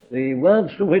The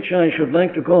words to which I should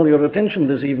like to call your attention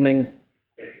this evening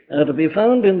are to be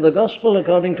found in the Gospel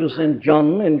according to St.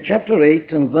 John in chapter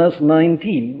 8 and verse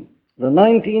 19, the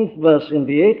 19th verse in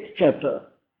the 8th chapter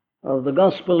of the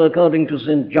Gospel according to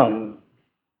St. John.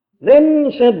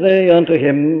 Then said they unto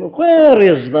him, Where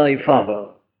is thy Father?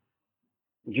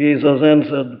 Jesus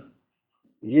answered,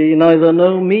 Ye neither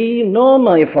know me nor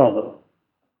my Father.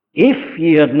 If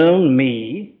ye had known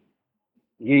me,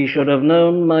 ye should have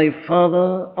known my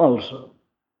Father also.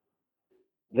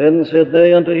 Then said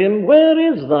they unto him,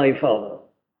 Where is thy Father?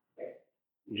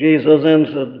 Jesus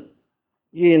answered,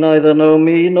 Ye neither know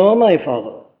me nor my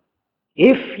Father.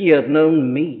 If ye had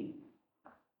known me,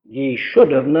 ye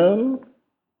should have known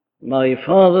my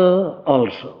Father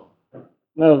also.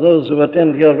 Now, those who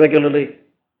attend here regularly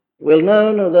will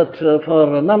know that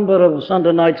for a number of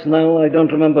Sunday nights now, I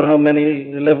don't remember how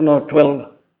many, 11 or 12,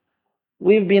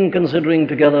 we've been considering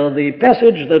together the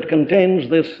passage that contains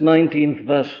this 19th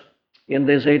verse in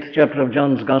this 8th chapter of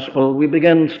John's Gospel. We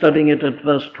began studying it at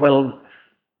verse 12,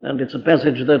 and it's a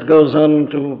passage that goes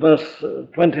on to verse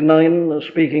 29,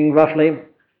 speaking roughly.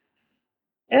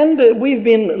 And we've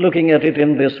been looking at it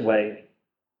in this way.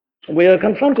 We are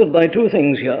confronted by two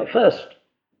things here. First,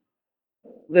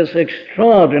 this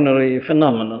extraordinary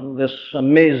phenomenon, this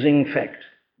amazing fact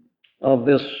of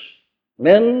this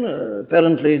man,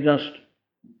 apparently just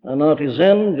an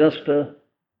artisan, just a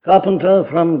carpenter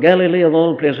from Galilee of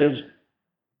all places,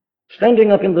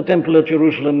 standing up in the temple at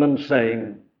Jerusalem and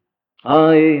saying,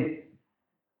 I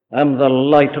am the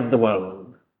light of the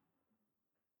world.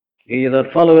 He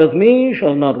that followeth me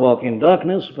shall not walk in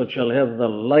darkness, but shall have the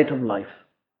light of life.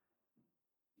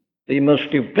 The most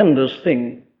stupendous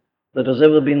thing that has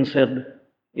ever been said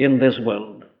in this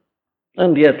world.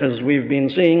 And yet, as we've been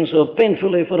seeing so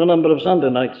painfully for a number of Sunday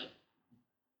nights,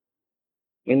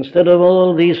 instead of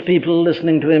all these people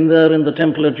listening to him there in the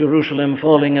temple at Jerusalem,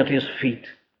 falling at his feet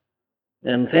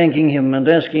and thanking him and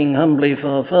asking humbly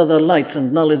for further light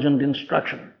and knowledge and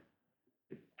instruction,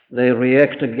 they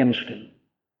react against him.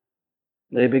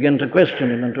 They begin to question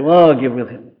him and to argue with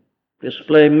him,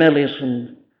 display malice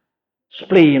and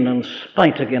spleen and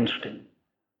spite against him,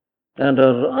 and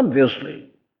are obviously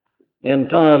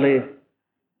entirely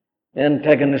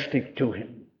antagonistic to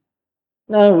him.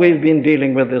 Now, we've been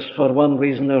dealing with this for one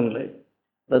reason only,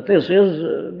 that this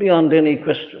is, beyond any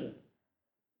question,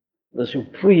 the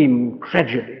supreme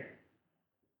tragedy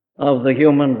of the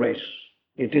human race.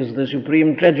 It is the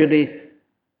supreme tragedy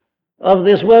of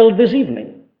this world this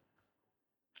evening.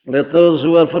 Let those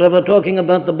who are forever talking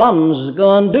about the bombs go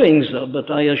on doing so,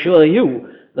 but I assure you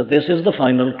that this is the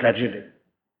final tragedy.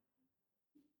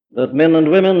 That men and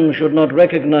women should not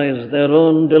recognize their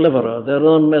own deliverer, their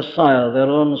own Messiah, their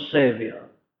own Savior.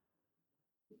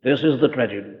 This is the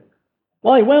tragedy.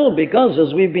 Why? Well, because,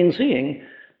 as we've been seeing,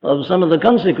 of some of the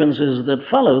consequences that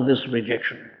follow this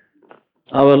rejection.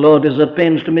 Our Lord is at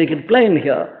pains to make it plain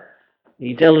here.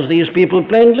 He tells these people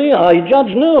plainly, I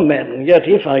judge no man, yet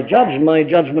if I judge, my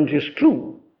judgment is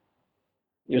true.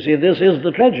 You see, this is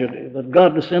the tragedy, that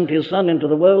God sent his Son into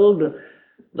the world,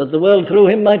 that the world through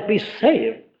him might be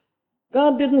saved.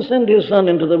 God didn't send his Son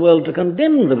into the world to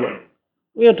condemn the world.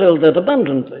 We are told that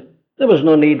abundantly. There was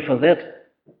no need for that.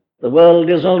 The world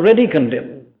is already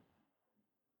condemned.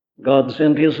 God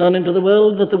sent his Son into the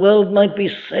world that the world might be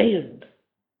saved.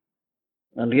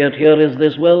 And yet here is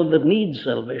this world that needs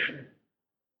salvation,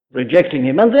 rejecting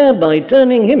him, and thereby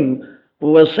turning him,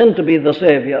 who was sent to be the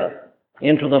Savior,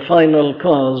 into the final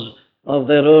cause of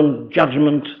their own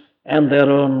judgment and their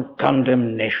own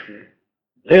condemnation.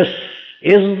 This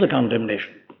is the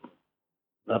condemnation,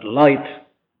 that light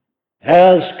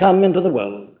has come into the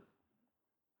world,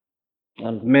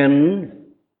 and men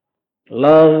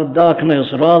love darkness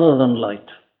rather than light,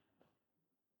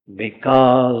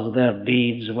 because their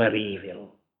deeds were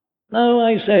evil. Now,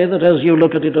 I say that as you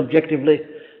look at it objectively,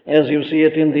 as you see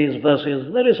it in these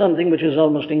verses, there is something which is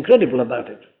almost incredible about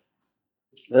it,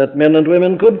 that men and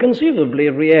women could conceivably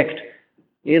react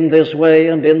in this way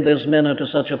and in this manner to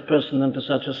such a person and to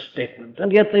such a statement.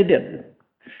 And yet they did.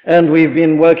 And we've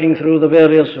been working through the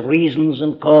various reasons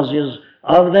and causes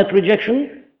of that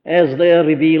rejection as they are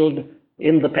revealed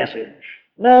in the passage.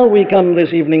 Now we come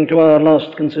this evening to our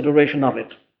last consideration of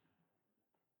it.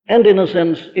 And in a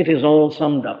sense, it is all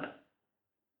summed up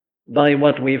by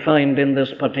what we find in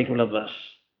this particular verse.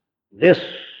 This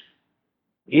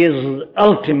is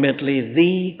ultimately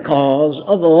the cause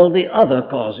of all the other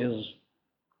causes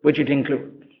which it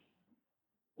includes.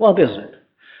 What is it?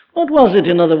 What was it,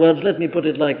 in other words, let me put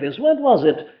it like this, what was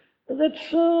it that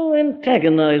so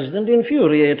antagonized and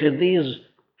infuriated these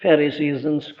Pharisees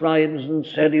and scribes and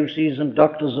Sadducees and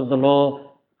doctors of the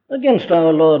law against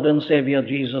our Lord and Savior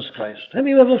Jesus Christ? Have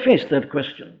you ever faced that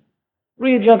question?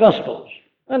 Read your Gospels,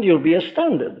 and you'll be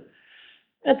astounded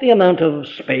at the amount of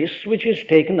space which is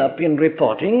taken up in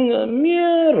reporting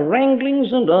mere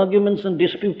wranglings and arguments and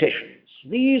disputations.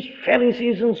 These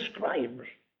Pharisees and scribes,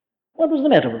 what was the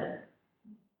matter with them?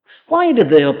 Why did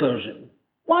they oppose him?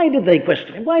 Why did they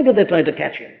question him? Why did they try to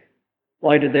catch him?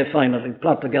 Why did they finally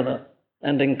plot together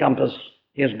and encompass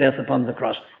his death upon the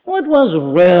cross? What was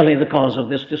really the cause of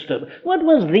this disturbance? What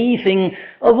was the thing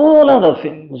of all other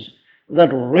things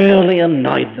that really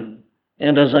annoyed them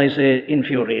and, as I say,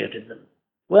 infuriated them?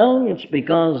 Well, it's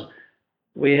because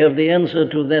we have the answer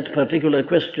to that particular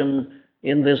question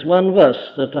in this one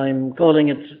verse that I'm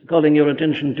calling your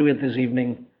attention to it this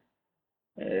evening,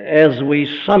 as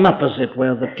we sum up, as it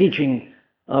were, the teaching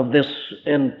of this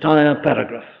entire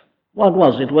paragraph. What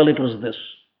was it? Well, it was this.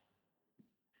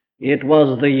 It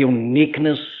was the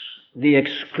uniqueness, the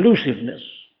exclusiveness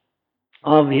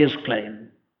of his claim.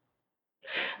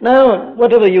 Now,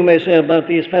 whatever you may say about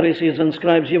these Pharisees and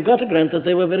scribes, you've got to grant that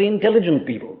they were very intelligent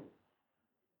people.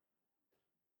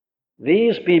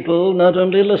 These people not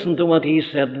only listened to what he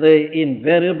said, they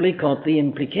invariably caught the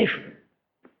implication.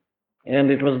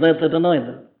 And it was that annoyed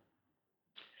them.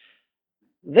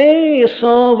 They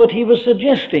saw what he was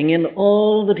suggesting in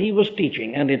all that he was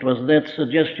teaching, and it was that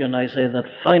suggestion, I say, that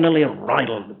finally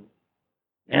riled them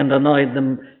and annoyed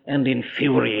them and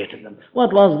infuriated them.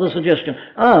 What was the suggestion?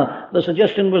 The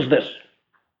suggestion was this: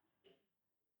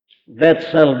 that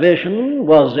salvation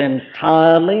was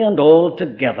entirely and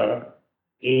altogether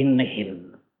in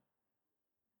him,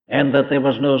 and that there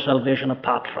was no salvation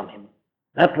apart from him.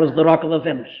 That was the rock of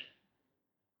offense.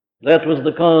 That was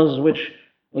the cause which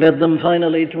led them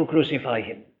finally to crucify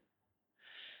him.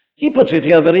 He puts it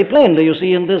here very plainly, you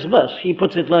see, in this verse. He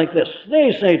puts it like this.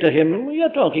 They say to him,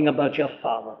 "You're talking about your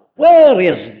father. Where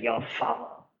is your father?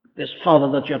 This father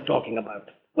that you're talking about.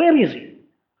 Where is he?"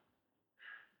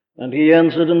 And he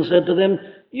answered and said to them,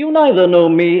 "You neither know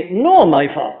me nor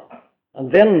my father."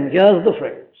 And then here's the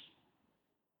phrase: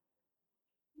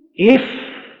 "If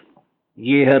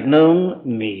ye had known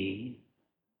me,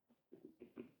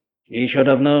 ye should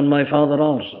have known my Father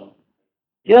also."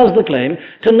 Here's the claim: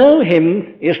 to know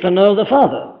him is to know the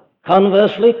Father.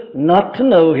 Conversely, not to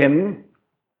know him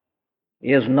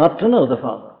is not to know the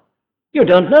Father. "You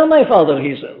don't know my Father,"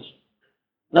 he says.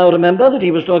 Now remember that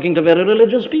he was talking to very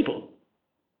religious people.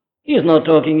 He's not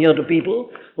talking here to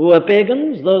people who are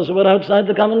pagans, those who are outside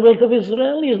the commonwealth of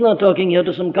Israel. He's not talking here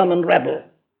to some common rabble.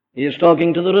 He's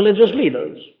talking to the religious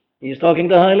leaders. He's talking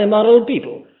to highly moral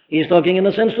people. He's talking, in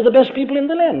a sense, to the best people in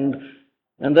the land.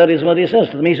 And that is what he says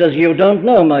to them. He says, "You don't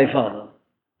know my Father.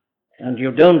 And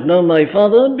you don't know my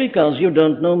Father because you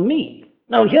don't know me."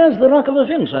 Now, here's the rock of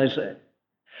offense, I say.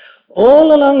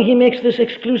 All along he makes this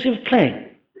exclusive claim.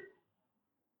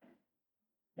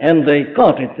 And they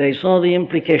caught it. They saw the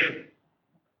implication.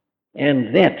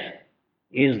 And that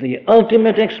is the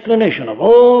ultimate explanation of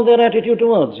all their attitude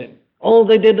towards him, all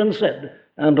they did and said,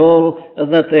 and all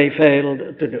that they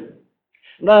failed to do.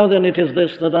 Now then, it is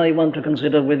this that I want to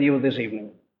consider with you this evening.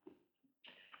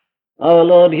 Our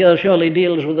Lord here surely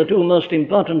deals with the two most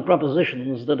important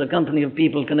propositions that a company of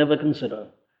people can ever consider.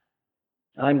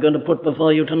 I'm going to put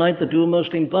before you tonight the two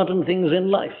most important things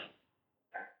in life,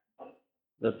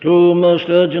 the two most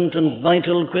urgent and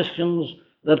vital questions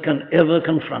that can ever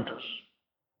confront us.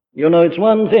 You know, it's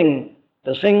one thing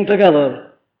to sing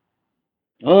together,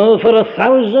 "Oh, for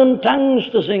 1,000 tongues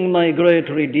to sing my great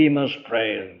Redeemer's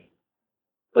praise."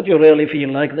 But you really feel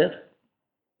like that?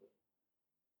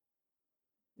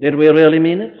 Did we really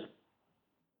mean it?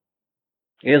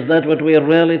 Is that what we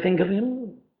really think of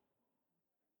him?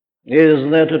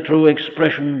 Is that a true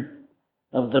expression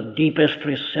of the deepest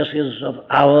recesses of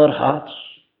our hearts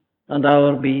and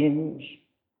our beings?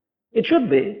 It should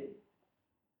be.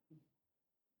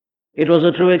 It was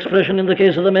a true expression in the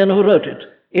case of the man who wrote it.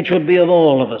 It should be of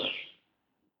all of us.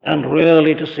 And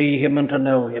really to see him and to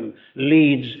know him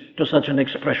leads to such an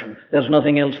expression. There's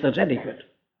nothing else that's adequate.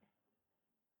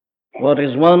 What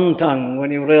is one tongue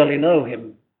when you really know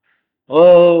him?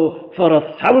 Oh, for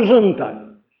 1,000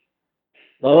 tongues.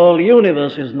 The whole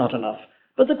universe is not enough.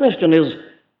 But the question is,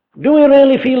 do we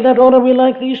really feel that, or are we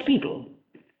like these people?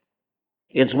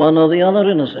 It's one or the other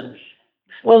in a sense.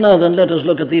 Well, now then, let us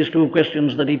look at these two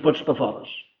questions that he puts before us.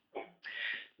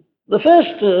 The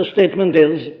first statement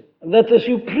is that the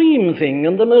supreme thing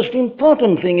and the most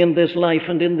important thing in this life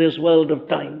and in this world of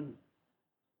time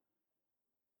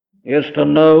is to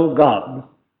know God.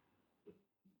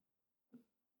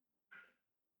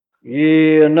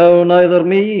 "Ye know neither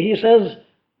me," he says,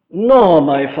 "nor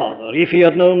my Father. If ye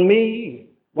had known me,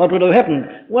 What would have happened?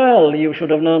 Well, you should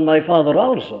have known my Father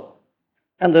also.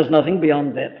 And there's nothing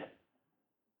beyond that.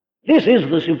 This is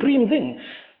the supreme thing.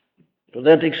 To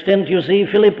that extent, you see,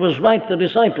 Philip was right, the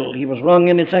disciple. He was wrong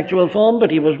in its actual form, but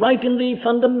he was right in the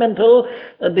fundamental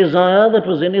desire that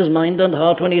was in his mind and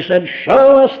heart when he said,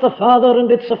 "Show us the Father, and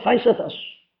it sufficeth us."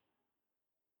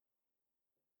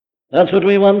 That's what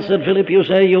we want, said Philip. You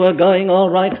say you are going all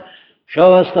right.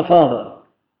 Show us the Father.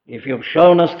 If you've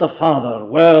shown us the Father,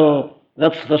 well,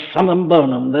 that's the summum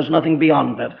bonum. There's nothing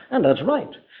beyond that. And that's right.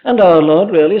 And our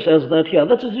Lord really says that here.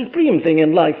 That's the supreme thing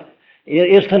in life,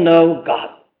 is to know God.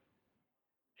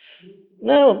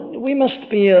 Now, we must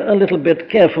be a little bit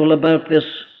careful about this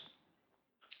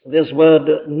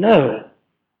word know.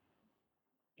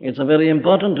 It's a very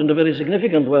important and a very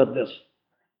significant word, this.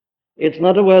 It's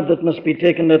not a word that must be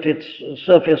taken at its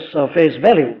surface or face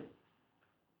value.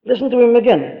 Listen to him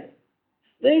again.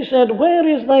 They said, "Where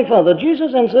is thy Father?"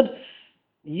 Jesus answered,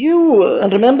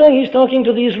 and remember, he's talking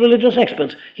to these religious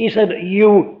experts. He said,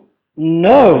 you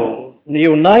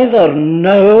neither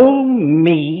know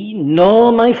me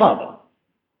nor my Father.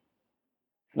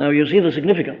 Now you see the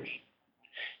significance.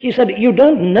 He said, you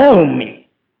don't know me.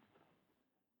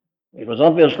 It was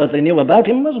obvious that they knew about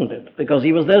him, wasn't it? Because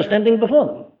he was there standing before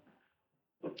them.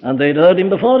 And they'd heard him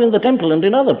before in the temple and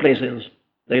in other places.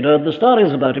 They'd heard the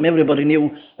stories about him. Everybody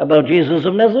knew about Jesus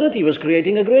of Nazareth. He was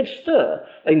creating a great stir,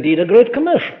 indeed a great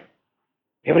commotion.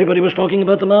 Everybody was talking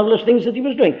about the marvelous things that he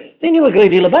was doing. They knew a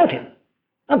great deal about him.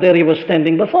 And there he was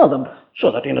standing before them,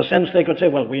 so that in a sense they could say,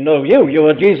 well, we know you. You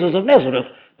are Jesus of Nazareth.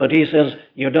 But he says,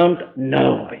 you don't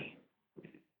know me.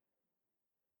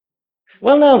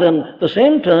 Well, now then, the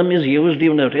same term is used,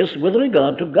 you notice, with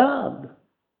regard to God,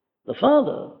 the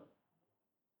Father.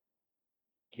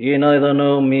 Ye neither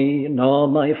know me nor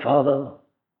my Father.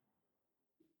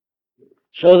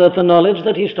 So that the knowledge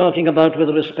that he's talking about with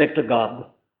respect to God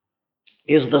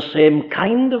is the same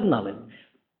kind of knowledge.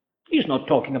 He's not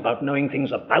talking about knowing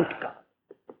things about God.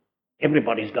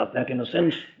 Everybody's got that in a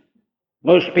sense.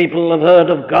 Most people have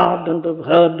heard of God and have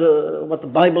heard what the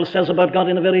Bible says about God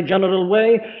in a very general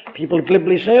way. People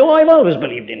glibly say, oh, I've always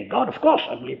believed in God. Of course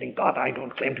I believed in God. I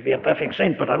don't claim to be a perfect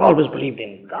saint, but I've always believed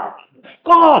in God. Of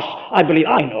course I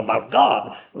know about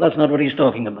God. Well, that's not what he's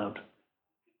talking about.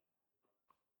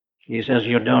 He says,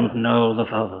 you don't know the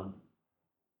Father.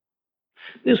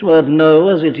 This word know,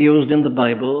 as it's used in the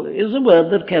Bible, is a word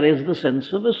that carries the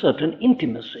sense of a certain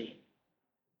intimacy.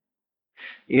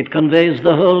 It conveys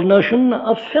the whole notion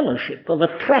of fellowship, of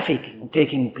a trafficking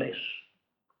taking place,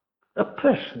 a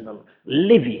personal,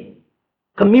 living,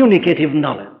 communicative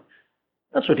knowledge.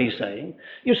 That's what he's saying.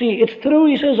 You see, it's true,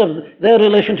 he says, of their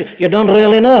relationship. You don't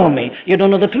really know me. You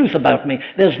don't know the truth about me.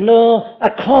 There's no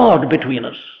accord between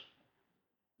us.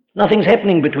 Nothing's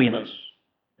happening between us.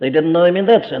 They didn't know him in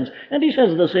that sense. And he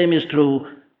says the same is true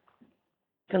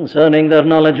concerning their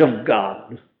knowledge of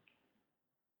God.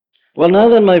 Well, now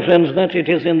then, my friends, that it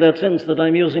is in that sense that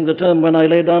I'm using the term when I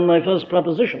lay down my first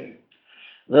proposition,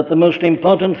 that the most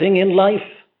important thing in life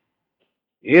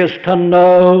is to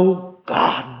know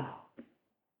God.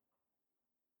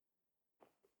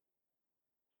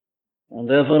 And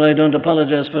therefore, I don't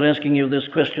apologize for asking you this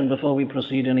question before we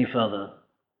proceed any further.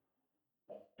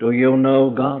 Do you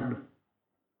know God?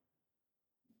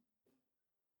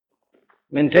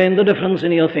 Maintain the difference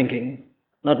in your thinking,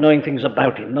 not knowing things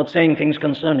about him, not saying things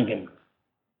concerning him.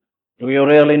 Do you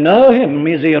really know him?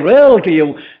 Is he real to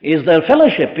you? Is there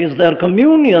fellowship? Is there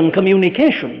communion,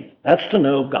 communication? That's to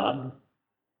know God.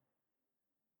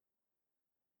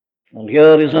 And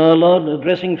here is our Lord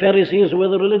addressing Pharisees who were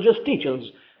the religious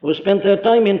teachers, who spent their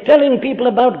time in telling people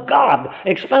about God,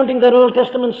 expounding their Old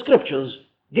Testament scriptures,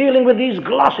 dealing with these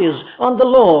glosses on the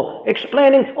law,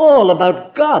 explaining all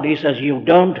about God. He says, you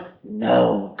don't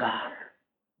know God.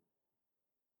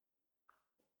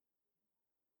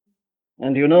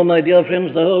 And you know, my dear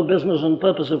friends, the whole business and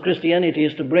purpose of Christianity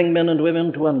is to bring men and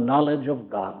women to a knowledge of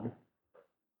God.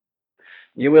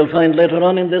 You will find later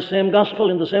on in this same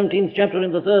gospel, in the 17th chapter,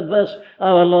 in the 3rd verse,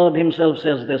 our Lord himself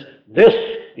says this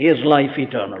is life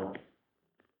eternal,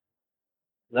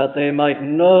 that they might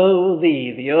know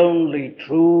thee, the only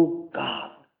true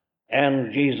God,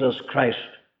 and Jesus Christ,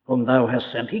 whom thou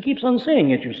hast sent. He keeps on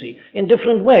saying it, you see, in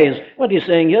different ways. What he's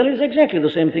saying here is exactly the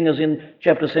same thing as in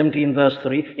chapter 17, verse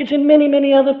 3. It's in many,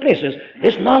 many other places.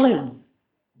 This knowledge,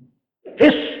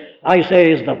 this, I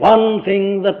say, is the one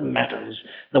thing that matters,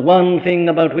 the one thing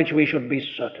about which we should be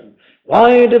certain.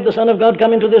 Why did the Son of God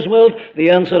come into this world?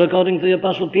 The answer, according to the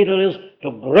Apostle Peter, is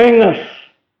to bring us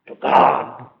to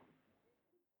God.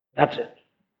 That's it.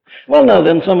 Well, now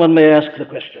then, someone may ask the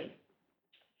question,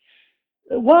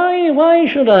 Why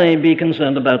should I be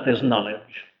concerned about this knowledge?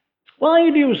 Why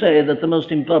do you say that the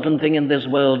most important thing in this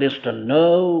world is to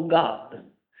know God?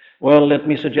 Well, let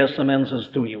me suggest some answers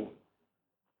to you.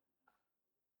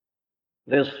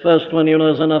 This first one,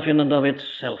 is enough in and of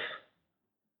itself.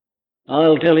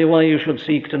 I'll tell you why you should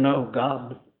seek to know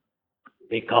God.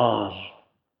 Because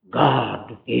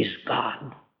God is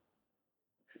God.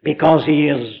 Because He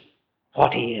is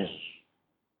what He is.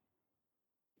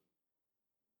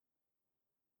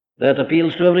 That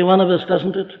appeals to every one of us,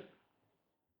 doesn't it?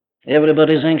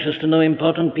 Everybody's anxious to know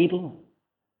important people.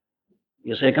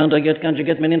 You say, can't you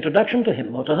get me an introduction to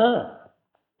him or to her?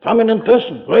 Prominent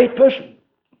person, great person.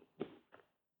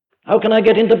 How can I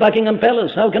get into Buckingham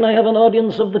Palace? How can I have an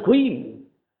audience of the Queen?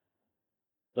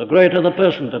 The greater the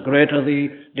person, the greater the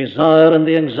desire and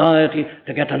the anxiety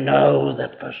to get to know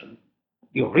that person.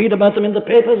 You read about them in the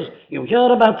papers, you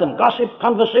hear about them, gossip,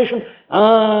 conversation.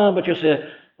 But you say,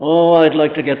 I'd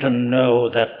like to get to know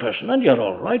that person. And you're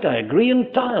all right, I agree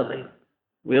entirely.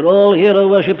 We're all hero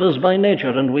worshippers by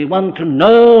nature, and we want to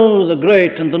know the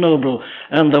great and the noble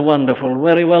and the wonderful.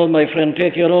 Very well, my friend,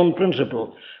 take your own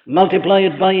principle. Multiply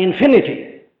it by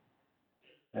infinity.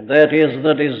 And that is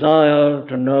the desire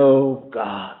to know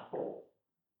God.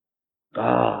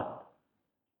 God.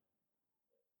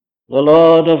 The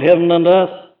Lord of heaven and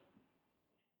earth,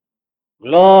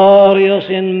 glorious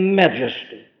in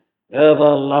majesty,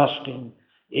 everlasting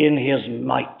in His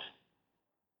might,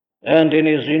 and in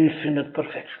His infinite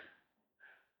perfection.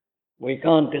 We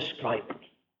can't describe it.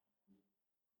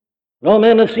 No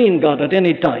man has seen God at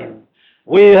any time.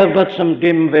 We have but some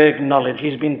dim, vague knowledge.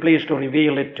 He's been pleased to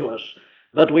reveal it to us.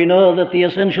 But we know that the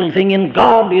essential thing in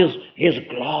God is His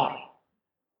glory,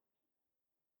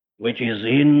 which is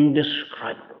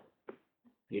indescribable.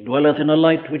 He dwelleth in a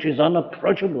light which is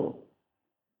unapproachable,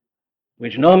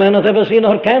 which no man hath ever seen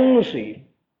or can see.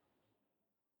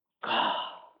 God,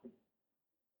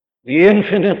 the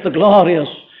infinite, the glorious,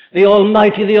 the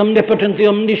almighty, the omnipotent, the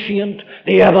omniscient,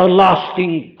 the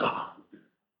everlasting God.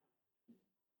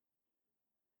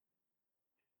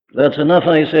 That's enough,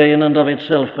 I say, in and of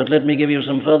itself, but let me give you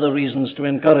some further reasons to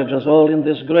encourage us all in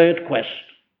this great quest.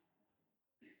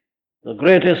 The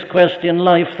greatest quest in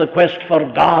life, the quest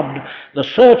for God, the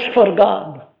search for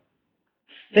God.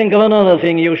 Think of another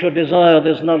thing. You should desire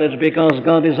this knowledge because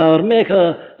God is our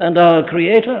Maker and our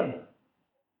Creator.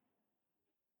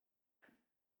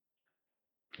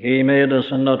 He made us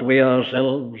and not we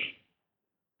ourselves.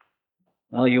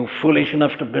 Are you foolish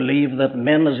enough to believe that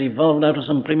man has evolved out of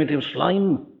some primitive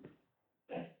slime?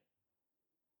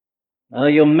 Are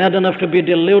you mad enough to be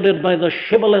deluded by the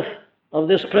shibboleth of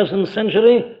this present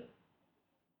century,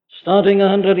 starting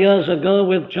 100 years ago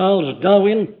with Charles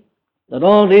Darwin, that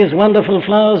all these wonderful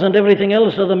flowers and everything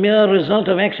else are the mere result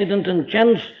of accident and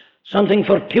chance, something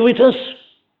fortuitous?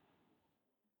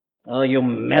 Are you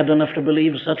mad enough to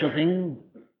believe such a thing?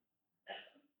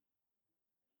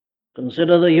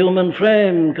 Consider the human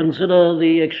frame. Consider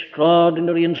the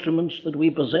extraordinary instruments that we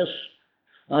possess.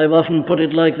 I've often put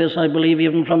it like this, I believe,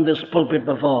 even from this pulpit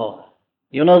before.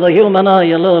 The human eye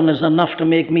alone is enough to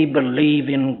make me believe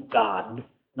in God.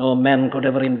 No man could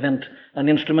ever invent an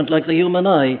instrument like the human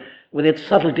eye, with its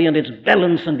subtlety and its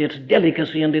balance and its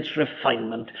delicacy and its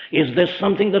refinement. Is this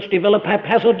something that's developed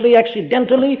haphazardly,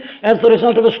 accidentally, as the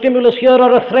result of a stimulus here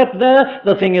or a threat there?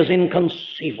 The thing is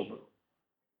inconceivable.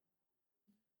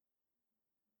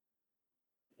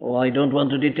 I don't want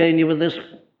to detain you with this.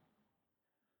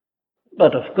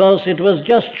 But, of course, it was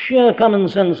just sheer common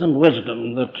sense and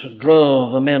wisdom that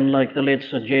drove a man like the late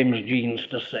Sir James Jeans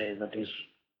to say that his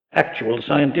actual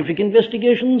scientific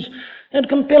investigations had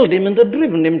compelled him and had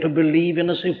driven him to believe in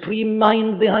a supreme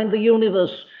mind behind the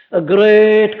universe, a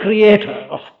great creator,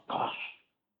 of course.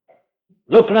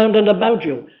 Look round and about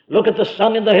you. Look at the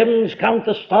sun in the heavens, count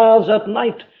the stars at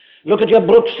night. Look at your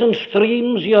brooks and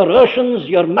streams, your oceans,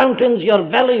 your mountains, your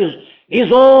valleys.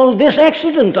 Is all this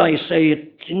accident? I say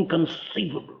it's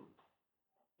inconceivable.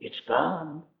 It's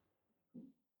God.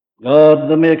 God,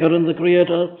 the maker and the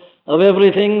creator of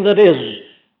everything that is.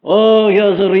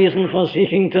 Here's a reason for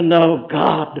seeking to know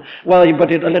God. Why,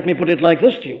 let me put it like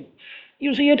this to you.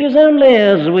 You see, it is only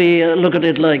as we look at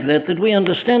it like that we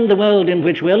understand the world in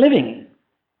which we're living.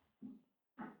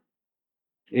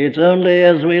 It's only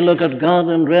as we look at God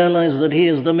and realize that He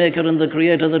is the maker and the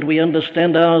creator that we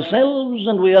understand ourselves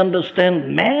and we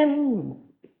understand man.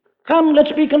 Come,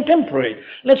 let's be contemporary.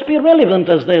 Let's be relevant,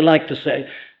 as they like to say.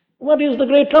 What is the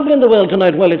great trouble in the world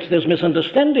tonight? Well, it's this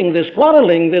misunderstanding, this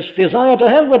quarreling, this desire to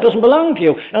have what doesn't belong to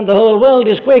you, and the whole world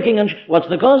is quaking. And what's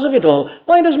the cause of it all?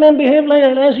 Why does man behave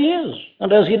as he is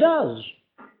and as he does?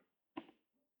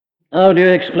 How do you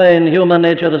explain human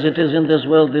nature as it is in this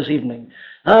world this evening?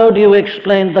 How do you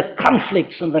explain the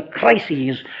conflicts and the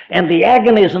crises and the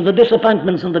agonies and the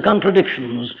disappointments and the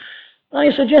contradictions?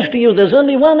 I suggest to you there's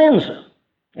only one answer,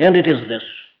 and it is this.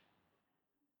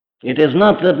 It is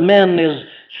not that man is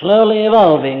slowly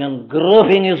evolving and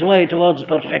groping his way towards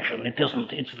perfection. It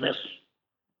isn't. It's this.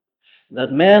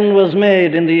 That man was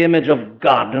made in the image of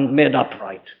God and made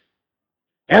upright.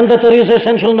 And that there is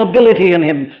essential nobility in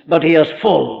him, but he is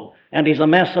full, and he's a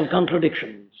mass of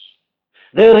contradictions.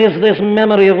 There is this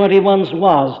memory of what he once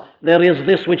was. There is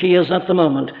this which he is at the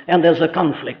moment, and there's a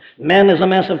conflict. Man is a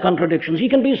mass of contradictions. He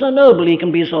can be so noble, he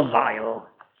can be so vile.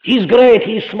 He's great,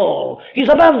 he's small. He's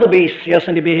above the beasts, yes,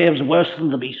 and he behaves worse than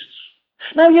the beasts.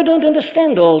 Now, you don't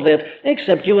understand all that,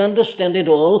 except you understand it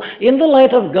all in the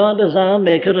light of God as our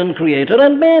maker and creator,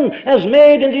 and man as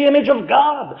made in the image of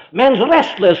God. Man's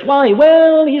restless. Why?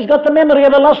 Well, he's got the memory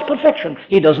of a lost perfection.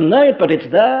 He doesn't know it, but it's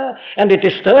there, and it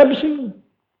disturbs him.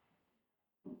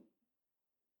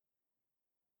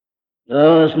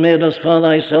 Thou hast made us for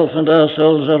thyself, and our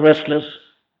souls are restless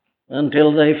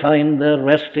until they find their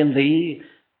rest in thee.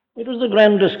 It was the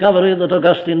grand discovery that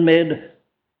Augustine made.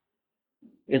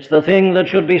 It's the thing that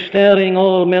should be staring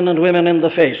all men and women in the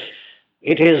face.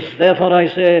 It is, therefore,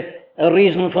 I say, a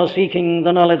reason for seeking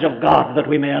the knowledge of God, that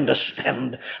we may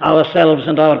understand ourselves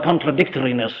and our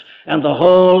contradictoriness and the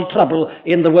whole trouble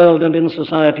in the world and in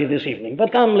society this evening.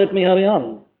 But come, let me hurry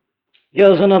on.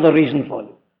 Here's another reason for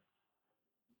you.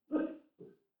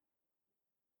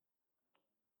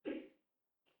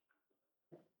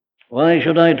 Why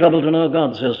should I trouble to know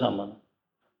God, says someone.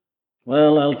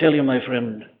 Well, I'll tell you, my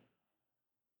friend.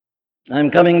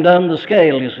 I'm coming down the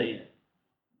scale, you see.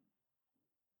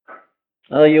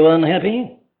 Are you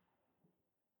unhappy?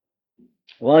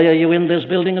 Why are you in this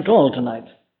building at all tonight?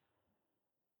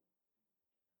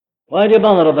 Why do you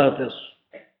bother about this?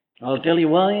 I'll tell you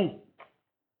why.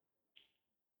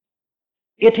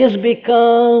 It is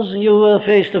because you are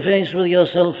face to face with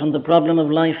yourself and the problem of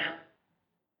life,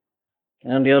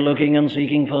 and you're looking and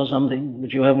seeking for something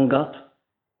that you haven't got.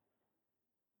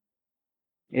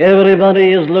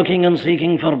 Everybody is looking and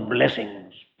seeking for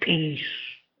blessings, peace,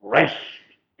 rest,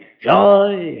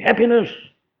 joy, happiness.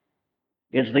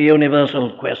 It's the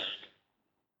universal quest.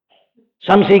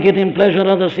 Some seek it in pleasure,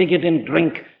 others seek it in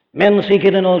drink. Men seek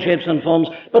it in all shapes and forms,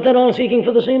 but they're all seeking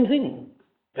for the same thing.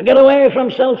 To get away from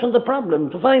self and the problem,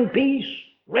 to find peace,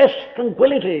 rest,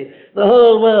 tranquility. The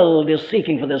whole world is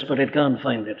seeking for this, but it can't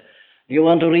find it. You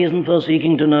want a reason for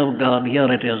seeking to know God?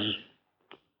 Here it is.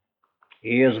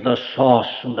 He is the source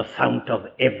and the fount of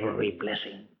every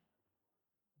blessing.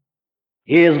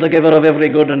 He is the giver of every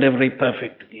good and every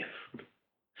perfect gift.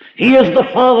 He is the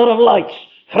Father of lights,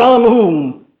 from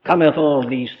whom cometh all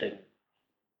these things.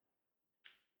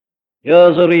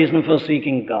 Here's a reason for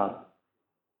seeking God.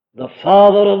 The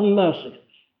Father of mercies,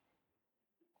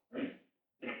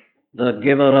 the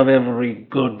giver of every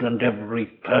good and every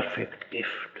perfect gift.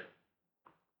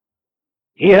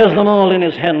 He has them all in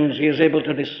his hands. He is able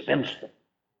to dispense them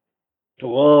to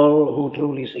all who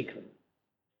truly seek them.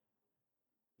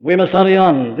 We must hurry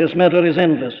on. This matter is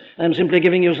endless. I'm simply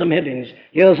giving you some headings.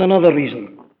 Here's another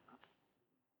reason.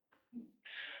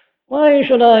 Why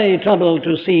should I trouble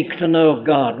to seek to know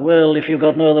God? Well, if you've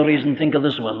got no other reason, think of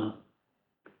this one.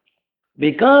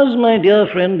 Because, my dear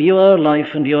friend, your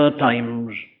life and your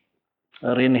times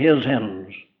are in his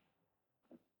hands.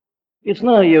 It's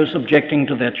no use objecting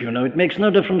to that, you know. It makes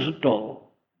no difference at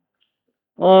all.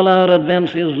 All our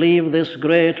advances leave this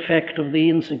great fact of the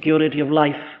insecurity of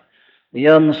life, the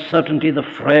uncertainty, the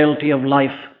frailty of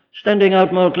life, standing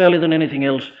out more clearly than anything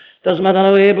else. Doesn't matter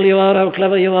how able you are, how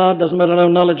clever you are, doesn't matter how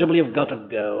knowledgeable you've got to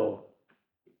go.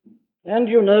 And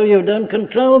you know you don't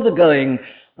control the going.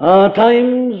 Our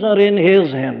times are in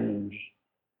his hands.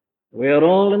 We are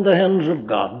all in the hands of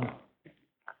God.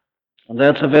 And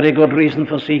that's a very good reason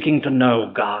for seeking to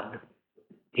know God.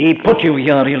 He put you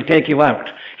here, he'll take you out.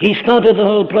 He started the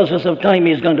whole process of time,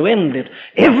 he's going to end it.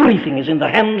 Everything is in the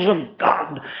hands of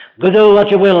God. Do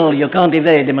what you will, you can't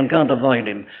evade him and can't avoid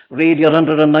him. Read your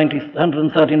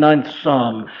 139th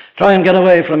Psalm. Try and get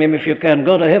away from him if you can.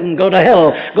 Go to heaven, go to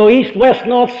hell. Go east, west,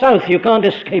 north, south. You can't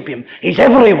escape him. He's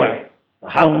everywhere. The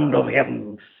hound of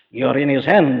heaven. You're in his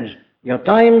hands. Your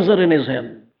times are in his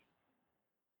hands.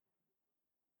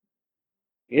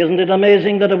 Isn't it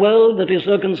amazing that a world that is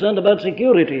so concerned about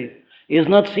security is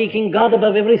not seeking God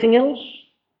above everything else?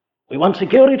 We want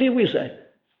security, we say.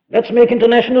 Let's make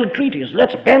international treaties.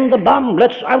 Let's ban the bomb.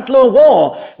 Let's outlaw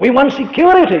war. We want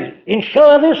security.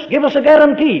 Ensure this. Give us a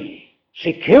guarantee.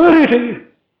 Security.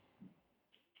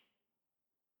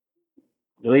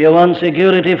 Do you want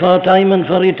security for time and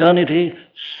for eternity?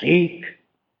 Seek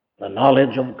the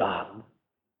knowledge of God.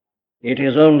 It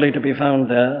is only to be found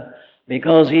there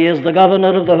because he is the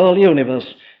governor of the whole universe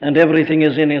and everything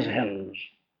is in his hands.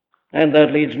 And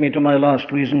that leads me to my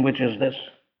last reason, which is this.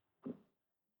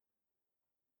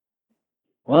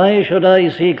 Why should I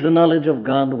seek the knowledge of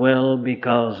God? Well,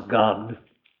 because God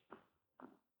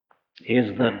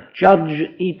is the judge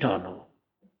eternal.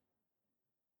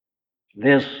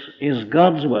 This is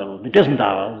God's world. It isn't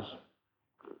ours.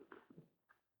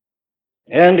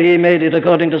 And he made it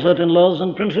according to certain laws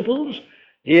and principles.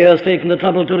 He has taken the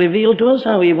trouble to reveal to us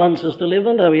how he wants us to live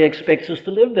and how he expects us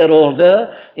to live. They're all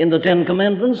there in the Ten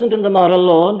Commandments and in the moral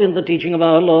law and in the teaching of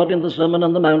our Lord in the Sermon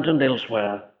on the Mount and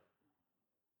elsewhere.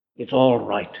 It's all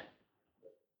right.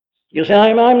 You say,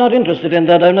 I'm not interested in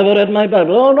that. I've never read my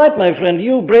Bible. All right, my friend,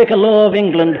 you break a law of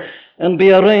England and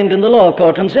be arraigned in the law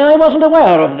court and say, I wasn't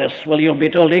aware of this. Well, you'll be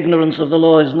told ignorance of the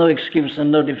law is no excuse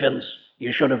and no defense.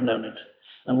 You should have known it.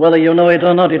 And whether you know it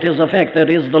or not, it is a fact. That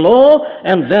is the law,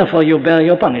 and therefore you bear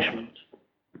your punishment.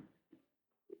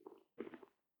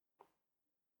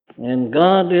 And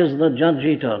God is the judge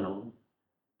eternal.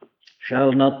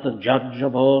 Shall not the judge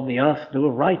of all the earth do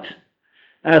right?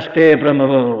 Asked Abram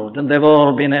of old, and they've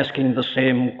all been asking the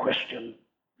same question.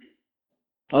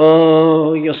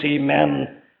 Oh, you see,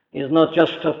 man is not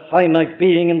just a finite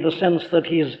being in the sense that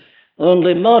he's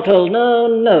only mortal.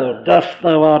 No. Dust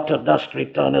thou art, to dust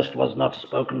returnest was not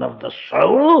spoken of the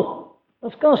soul.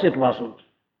 Of course it wasn't.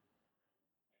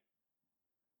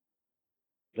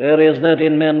 There is that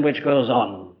in men which goes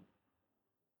on.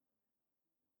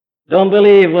 Don't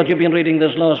believe what you've been reading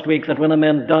this last week, that when a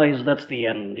man dies, that's the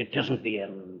end. It isn't the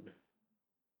end.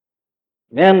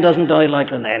 Man doesn't die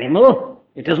like an animal.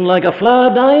 It isn't like a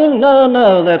flower dying.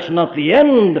 No, that's not the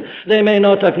end. They may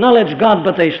not acknowledge God,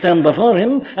 but they stand before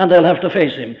him, and they'll have to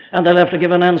face him, and they'll have to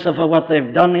give an answer for what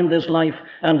they've done in this life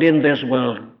and in this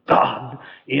world. God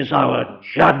is our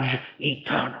judge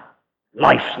eternal.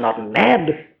 Life's not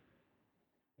mad.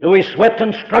 Do we sweat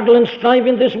and struggle and strive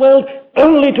in this world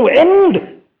only to end?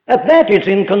 At that, it's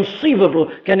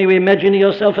inconceivable. Can you imagine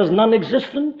yourself as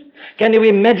non-existent? Can you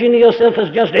imagine yourself as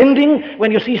just ending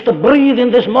when you cease to breathe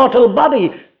in this mortal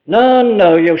body?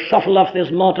 No, you shuffle off this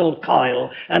mortal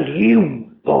coil, and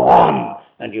you go on,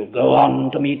 and you go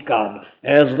on to meet God.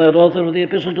 As that author of the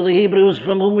Epistle to the Hebrews,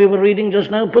 from whom we were reading just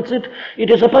now, puts it, it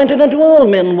is appointed unto all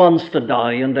men once to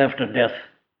die, and after death,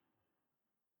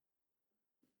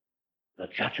 the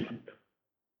judgment.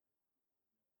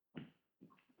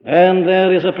 And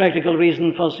there is a practical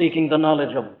reason for seeking the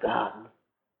knowledge of God.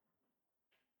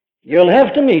 You'll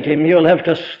have to meet him. You'll have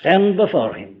to stand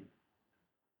before him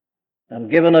and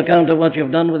give an account of what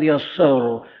you've done with your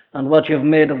soul and what you've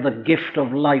made of the gift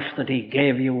of life that he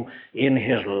gave you in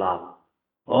his love.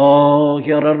 Oh,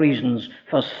 here are reasons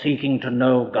for seeking to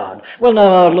know God. Well, now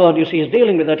our Lord, you see, is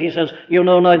dealing with that. He says, you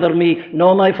know neither me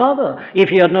nor my Father. If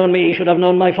he had known me, he should have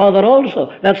known my Father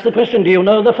also. That's the question. Do you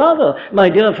know the Father? My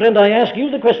dear friend, I ask you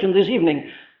the question this evening.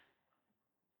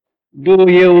 Do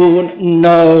you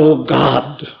know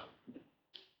God?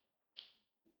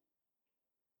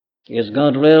 Is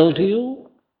God real to you?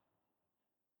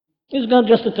 Is God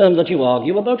just a term that you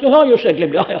argue about? Oh, you say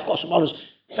glibly, of course, I'm always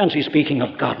fancy speaking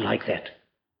of God like that.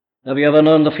 Have you ever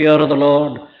known the fear of the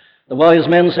Lord? The wise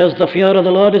man says the fear of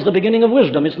the Lord is the beginning of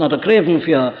wisdom. It's not a craven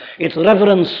fear. It's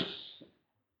reverence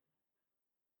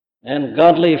and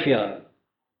godly fear.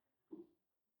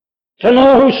 To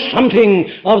know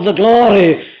something of the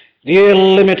glory, the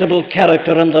illimitable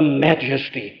character and the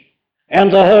majesty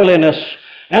and the holiness,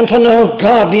 and to know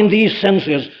God in these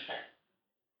senses.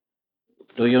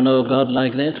 Do you know God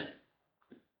like that?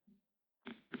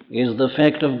 Is the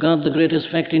fact of God the greatest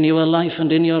fact in your life and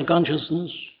in your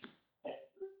consciousness?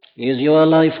 Is your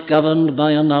life governed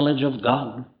by a knowledge of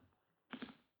God?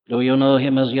 Do you know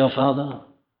him as your Father?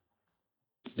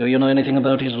 Do you know anything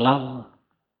about his love?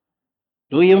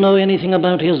 Do you know anything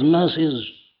about his mercies,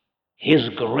 his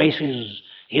graces,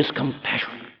 his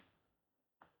compassion?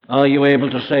 Are you able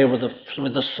to say with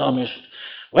the psalmist,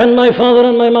 when my father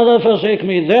and my mother forsake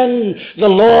me, then the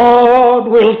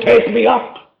Lord will take me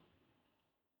up?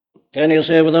 Can you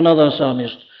say with another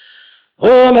psalmist,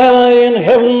 whom have I in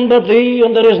heaven but thee,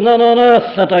 and there is none on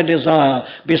earth that I desire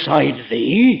beside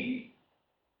thee?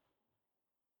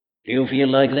 Do you feel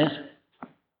like that?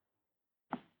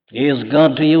 Is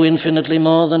God to you infinitely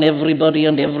more than everybody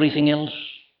and everything else?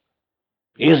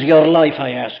 Is your life,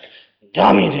 I ask,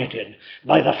 dominated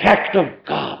by the fact of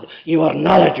God, your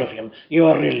knowledge of him,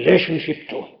 your relationship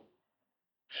to him?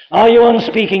 Are you on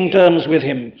speaking terms with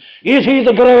him? Is he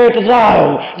the great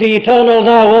thou, the eternal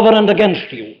thou over and against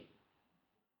you?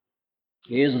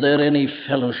 Is there any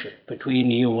fellowship between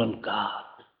you and God?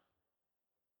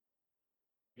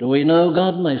 Do we know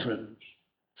God, my friends?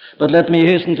 But let me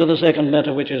hasten to the second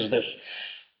matter, which is this.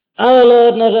 Our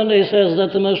Lord not only says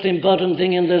that the most important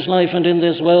thing in this life and in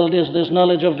this world is this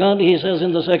knowledge of God, he says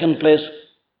in the second place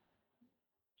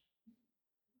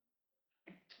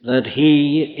that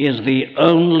he is the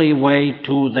only way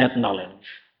to that knowledge.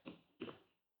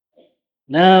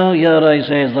 Now, here I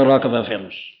say is the rock of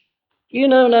offense. You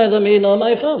know neither me nor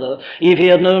my Father. If he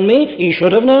had known me, he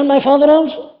should have known my Father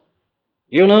also.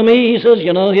 You know me, he says,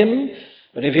 you know him.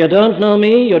 But if you don't know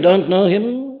me, you don't know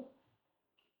him.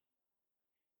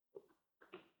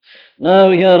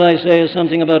 Now, here I say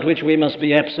something about which we must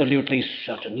be absolutely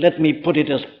certain. Let me put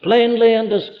it as plainly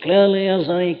and as clearly as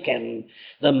I can.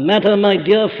 The matter, my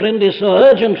dear friend, is so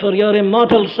urgent for your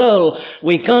immortal soul,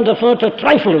 we can't afford to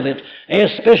trifle with it,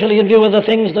 especially in view of the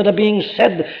things that are being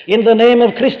said in the name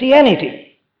of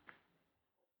Christianity.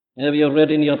 Have you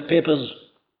read in your papers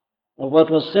of what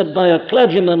was said by a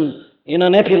clergyman in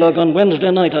an epilogue on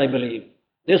Wednesday night, I believe?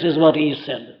 This is what he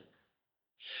said.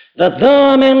 That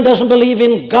though a man doesn't believe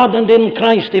in God and in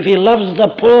Christ, if he loves the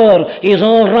poor, he's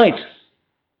all right.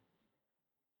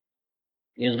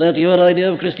 Is that your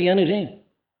idea of Christianity?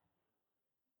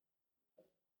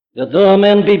 That though a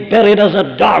man be buried as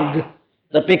a dog,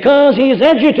 that because he is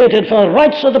agitated for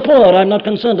rights of the poor, I'm not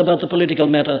concerned about the political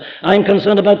matter, I'm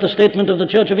concerned about the statement of the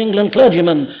Church of England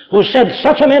clergyman who said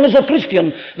such a man is a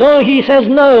Christian, though he says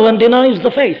no and denies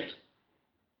the faith.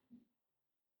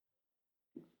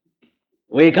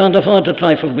 We can't afford to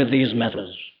trifle with these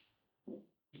matters.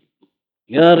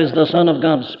 Here is the Son of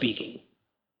God speaking.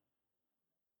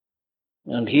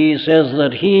 And he says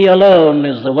that he alone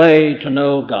is the way to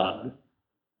know God.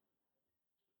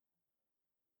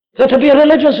 That to be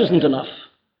religious isn't enough.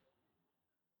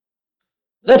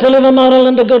 That to live a moral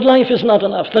and a good life is not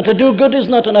enough. That to do good is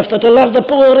not enough. That to love the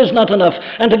poor is not enough.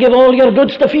 And to give all your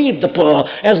goods to feed the poor.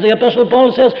 As the Apostle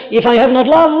Paul says, if I have not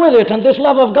love with it, and this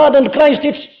love of God and Christ,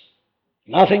 it's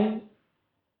nothing.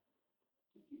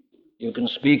 You can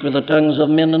speak with the tongues of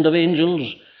men and of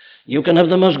angels. You can have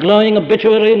the most glowing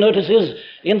obituary notices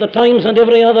in the Times and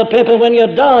every other paper when you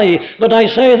die. But I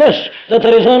say this, that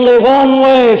there is only one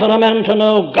way for a man to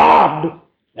know God,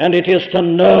 and it is to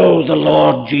know the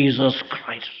Lord Jesus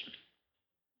Christ.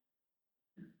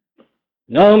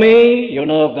 Know me, you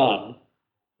know God.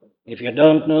 If you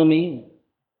don't know me,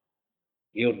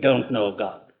 you don't know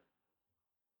God.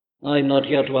 I'm not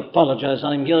here to apologize,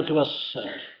 I'm here to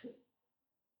assert.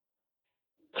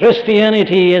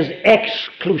 Christianity is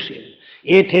exclusive.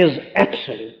 It is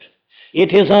absolute.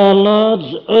 It is our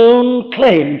Lord's own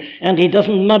claim, and he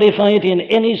doesn't modify it in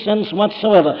any sense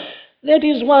whatsoever. That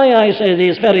is why I say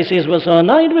these Pharisees were so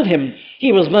annoyed with him.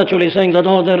 He was virtually saying that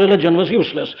all their religion was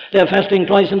useless. Their fasting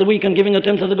twice in the week and giving a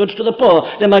tenth of the goods to the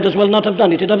poor, they might as well not have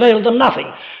done it. It availed them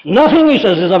nothing. Nothing, he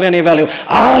says, is of any value.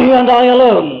 I and I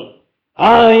alone.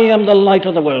 I am the light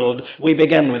of the world. We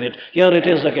began with it. Here it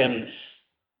is again.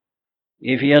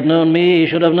 If he had known me, he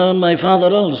should have known my Father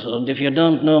also. And if you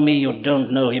don't know me, you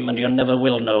don't know him, and you never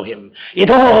will know him. It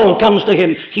all comes to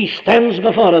him. He stands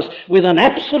before us with an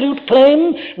absolute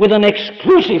claim, with an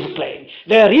exclusive claim.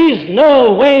 There is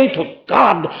no way to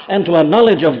God and to a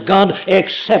knowledge of God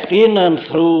except in and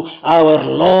through our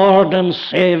Lord and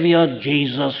Savior,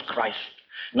 Jesus Christ.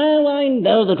 Now, I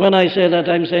know that when I say that,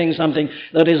 I'm saying something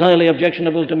that is highly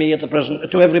objectionable to me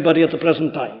to everybody at the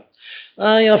present time.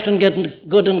 I often get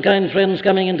good and kind friends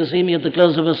coming in to see me at the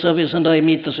close of a service, and I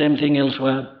meet the same thing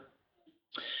elsewhere.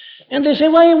 And they say,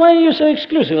 why are you so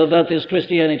exclusive about this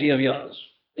Christianity of yours?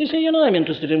 They say, I'm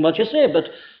interested in what you say, but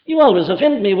you always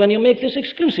offend me when you make this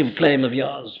exclusive claim of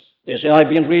yours. They say, I've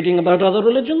been reading about other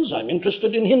religions. I'm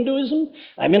interested in Hinduism.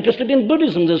 I'm interested in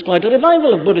Buddhism. There's quite a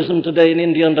revival of Buddhism today in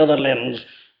India and other lands.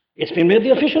 It's been made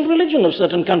the official religion of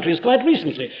certain countries quite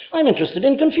recently. I'm interested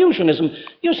in Confucianism.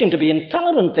 You seem to be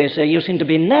intolerant, they say. You seem to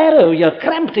be narrow. You're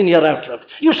cramped in your outlook.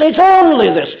 You say it's only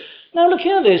this. Now look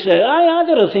here, they say.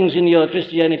 There are things in your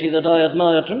Christianity that I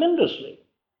admire tremendously.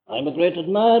 I'm a great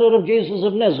admirer of Jesus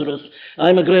of Nazareth.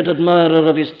 I'm a great admirer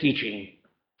of his teaching.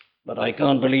 But I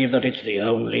can't believe that it's the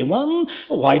only one.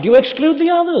 Why do you exclude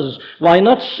the others? Why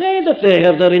not say that they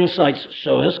have their insights?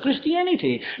 So has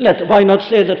Christianity. Why not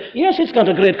say that, yes, it's got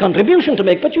a great contribution to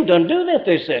make, but you don't do that,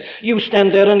 they say. You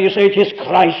stand there and you say it is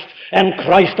Christ and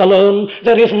Christ alone.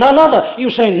 There is none other. You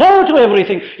say no to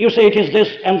everything. You say it is this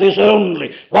and this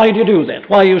only. Why do you do that?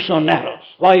 Why are you so narrow?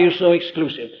 Why are you so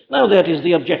exclusive? Now that is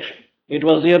the objection. It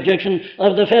was the objection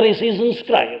of the Pharisees and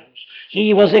scribes.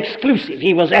 He was exclusive.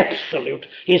 He was absolute.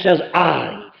 He says,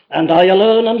 I, and I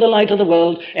alone am the light of the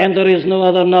world, and there is no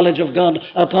other knowledge of God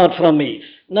apart from me.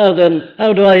 Now then,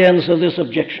 how do I answer this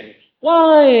objection?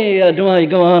 Why do I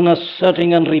go on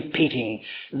asserting and repeating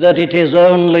that it is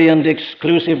only and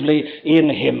exclusively in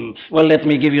him? Well, let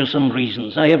me give you some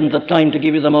reasons. I haven't the time to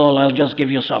give you them all. I'll just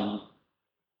give you some.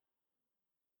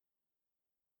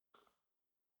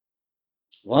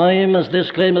 Why must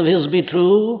this claim of his be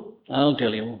true? I'll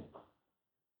tell you.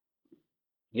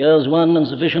 Here's one and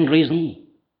sufficient reason.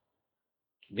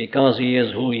 Because he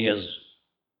is who he is.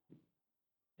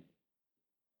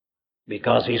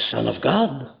 Because he's Son of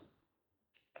God.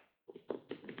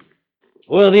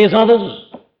 Who are these others?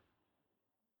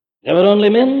 They were only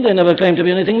men. They never claimed to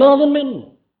be anything more than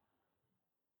men.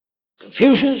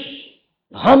 Confucius,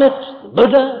 Muhammad, the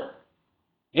Buddha,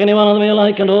 any one of them you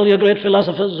like, and all your great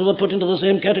philosophers who were put into the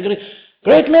same category.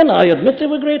 Great men, I admit they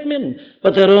were great men,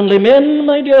 but they're only men,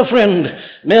 my dear friend.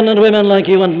 Men and women like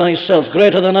you and myself,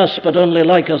 greater than us, but only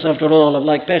like us after all, of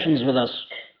like passions with us.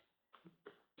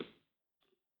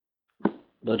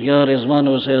 But here is one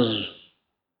who says,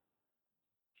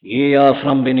 ye are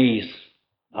from beneath,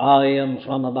 I am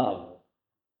from above.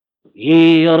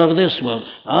 Ye are of this world,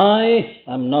 I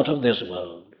am not of this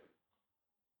world.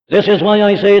 This is why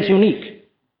I say it's unique.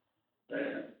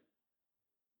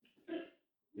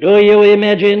 Do you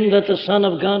imagine that the Son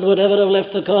of God would ever have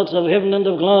left the courts of heaven and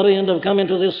of glory and have come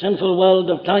into this sinful world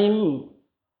of time?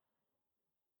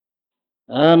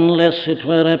 Unless it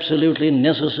were absolutely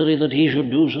necessary that he should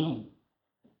do so.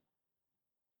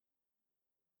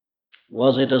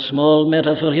 Was it a small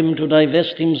matter for him to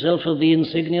divest himself of the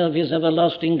insignia of his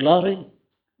everlasting glory,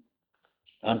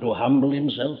 and to humble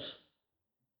himself,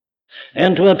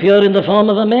 and to appear in the form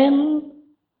of a man,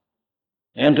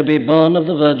 and to be born of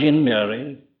the Virgin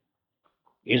Mary?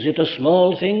 Is it a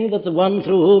small thing that the one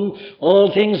through whom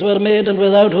all things were made, and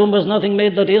without whom was nothing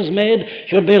made that is made,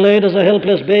 should be laid as a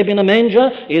helpless babe in a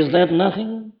manger? Is that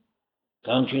nothing?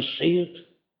 Can't you see it?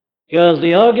 Here's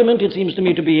the argument. It seems to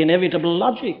me to be inevitable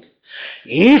logic.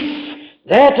 If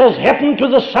that has happened to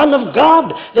the Son of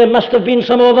God, there must have been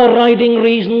some overriding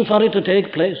reason for it to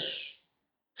take place.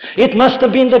 It must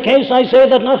have been the case, I say,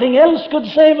 that nothing else could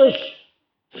save us.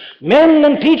 Men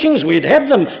and teachings, we'd have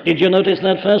them. Did you notice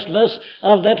that first verse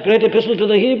of that great epistle to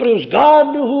the Hebrews?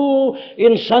 God, who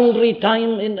in sundry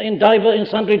times and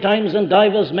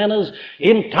divers manners,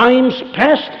 in times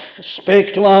past,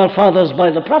 spake to our fathers by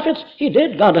the prophets. He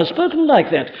did. God has spoken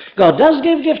like that. God does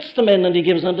give gifts to men, and he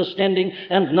gives understanding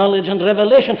and knowledge and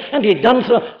revelation, and he done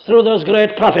through those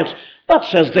great prophets. But,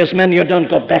 says this man, you don't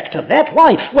go back to that.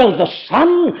 Why? Well, the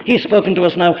Son, he's spoken to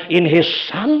us now in his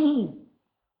Son.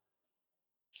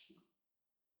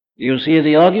 You see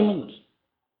the argument?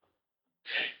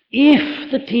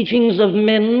 If the teachings of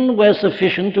men were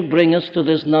sufficient to bring us to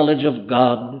this knowledge of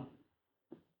God,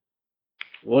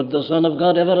 would the Son of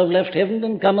God ever have left heaven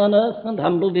and come on earth and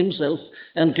humbled himself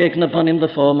and taken upon him the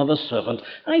form of a servant?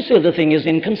 I say the thing is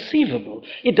inconceivable.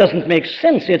 It doesn't make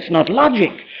sense. It's not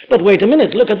logic. But wait a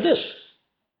minute, look at this.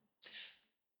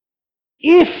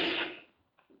 If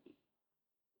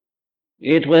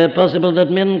it were possible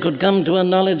that men could come to a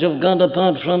knowledge of God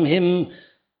apart from him,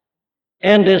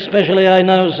 and especially, I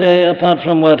now say, apart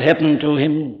from what happened to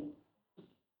him,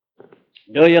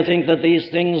 do you think that these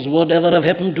things would ever have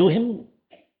happened to him?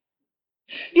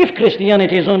 If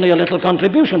Christianity is only a little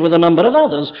contribution with a number of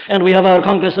others, and we have our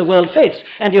Congress of World Faiths,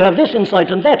 and you have this insight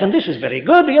and that, and this is very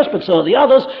good, yes, but so are the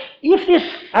others, if this,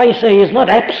 I say, is not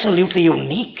absolutely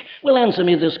unique, well, answer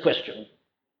me this question.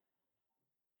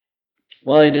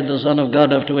 Why did the Son of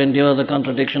God have to endure the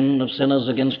contradiction of sinners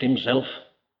against himself?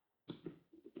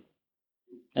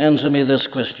 Answer me this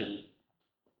question.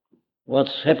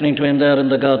 What's happening to him there in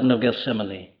the Garden of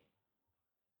Gethsemane?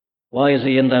 Why is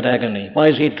he in that agony? Why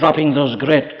is he dropping those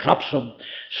great drops of,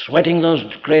 sweating those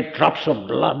great drops of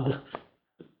blood?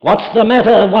 What's the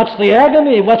matter? What's the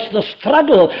agony? What's the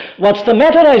struggle? What's the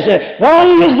matter, I say? Why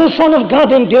is the Son of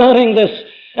God enduring this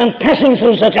and passing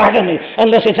through such agony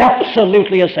unless it's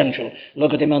absolutely essential?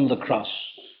 Look at him on the cross,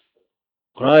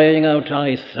 crying out,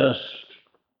 I thirst.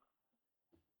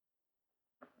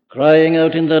 Crying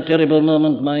out in that terrible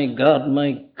moment, my God,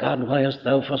 why hast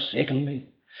thou forsaken me?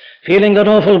 Feeling that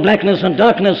awful blackness and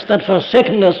darkness, that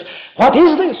forsakenness. What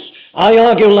is this? I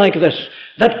argue like this,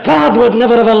 that God would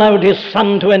never have allowed his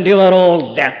Son to endure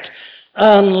all that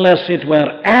unless it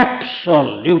were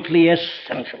absolutely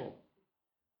essential.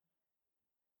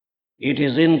 It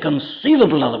is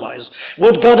inconceivable otherwise.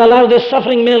 Would God allow this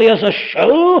suffering merely as a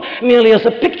show, merely as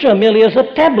a picture, merely as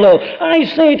a tableau? I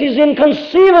say it is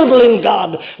inconceivable in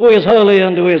God, who is holy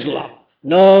and who is love.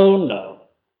 No.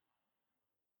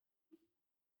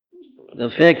 The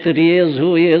fact that he is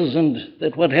who he is and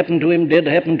that what happened to him did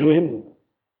happen to him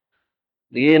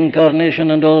the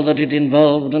incarnation and all that it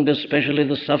involved, and especially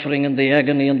the suffering and the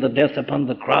agony and the death upon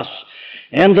the cross,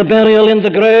 and the burial in the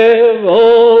grave,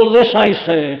 all this, I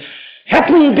say,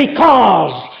 happened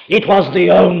because it was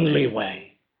the only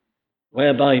way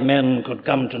whereby men could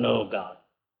come to know God.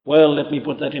 Well, let me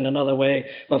put that in another way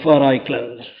before I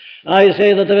close. I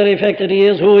say that the very fact that he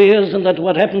is who he is and that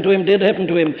what happened to him did happen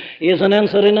to him is an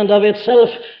answer in and of itself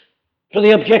to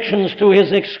the objections to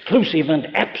his exclusive and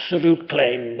absolute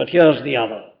claim. But here's the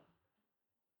other.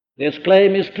 This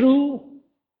claim is true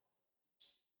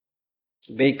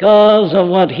because of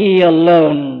what he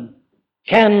alone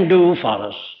can do for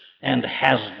us and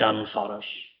has done for us.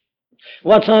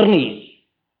 What's our need?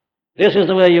 This is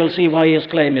the way you'll see why his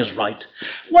claim is right.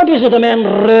 What is it a man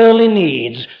really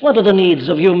needs? What are the needs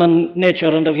of human nature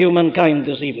and of humankind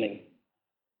this evening?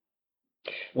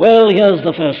 Well, here's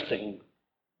the first thing.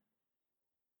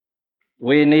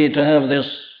 We need to have this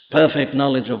perfect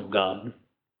knowledge of God.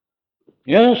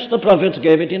 Yes, the prophets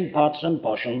gave it in parts and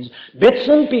portions, bits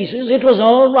and pieces. It was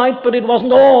all right, but it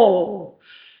wasn't all.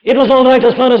 It was all right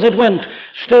as far as it went.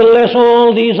 Still less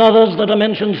all these others that are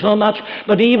mentioned so much.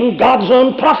 But even God's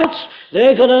own prophets,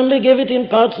 they could only give it in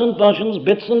parts and portions,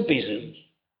 bits and pieces.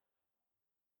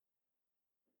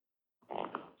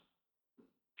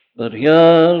 But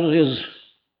here is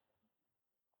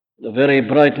the very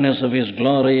brightness of his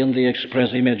glory and the express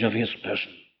image of his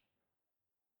person.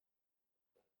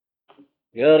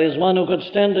 Here is one who could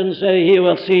stand and say, "He who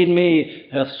hath seen me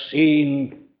hath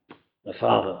seen the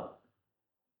Father."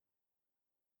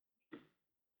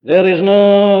 There is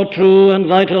no true and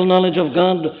vital knowledge of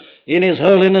God in his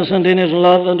holiness and in his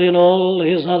love and in all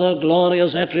his other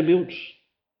glorious attributes,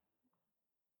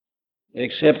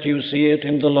 except you see it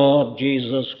in the Lord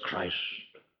Jesus Christ.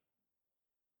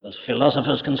 As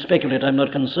philosophers can speculate, I'm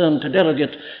not concerned to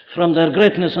derogate from their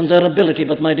greatness and their ability,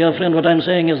 but my dear friend, what I'm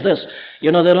saying is this.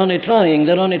 You know, they're only trying,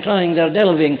 they're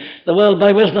delving. The world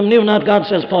by wisdom knew not God,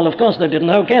 says Paul. Of course they didn't.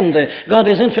 How can they? God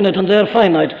is infinite and they're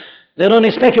finite. They're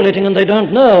only speculating and they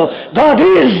don't know. God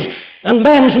is, and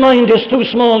man's mind is too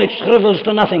small. It shrivels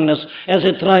to nothingness as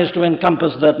it tries to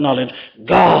encompass that knowledge.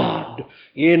 God,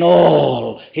 in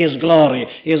all his glory,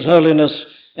 his holiness,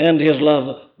 and his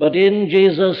love. But in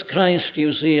Jesus Christ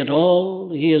you see it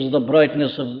all. He is the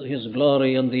brightness of his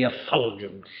glory and the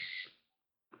effulgence,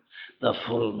 the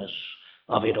fullness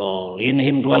of it all. In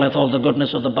him dwelleth all the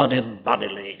goodness of the body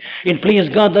bodily. It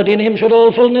pleased God that in him should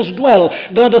all fullness dwell.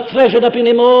 God hath treasured up in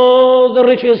him all the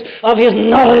riches of his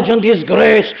knowledge and his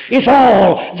grace. It's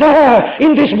all there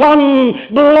in this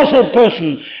one blessed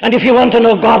person. And if you want to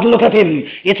know God, look at him.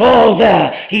 It's all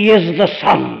there. He is the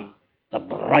Son, the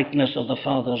brightness of the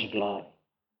Father's glory.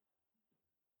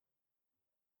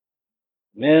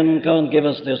 Men can't give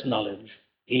us this knowledge.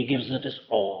 He gives it us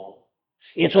all.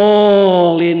 It's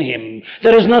all in him.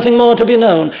 There is nothing more to be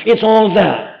known. It's all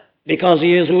there because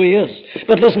he is who he is.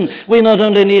 But listen, we not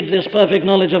only need this perfect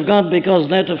knowledge of God because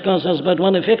that, of course, has but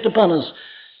one effect upon us.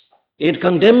 It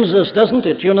condemns us, doesn't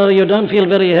it? You know, you don't feel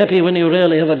very happy when you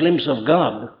really have a glimpse of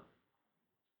God.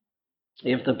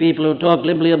 If the people who talk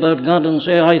glibly about God and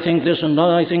say, I think this and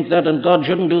I think that and God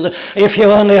shouldn't do that, if you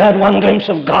only had one glimpse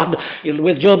of God,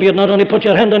 with Job you'd not only put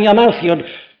your hand on your mouth, you'd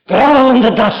growl in the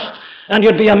dust and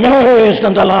you'd be amazed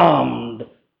and alarmed.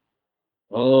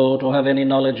 Oh, to have any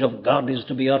knowledge of God is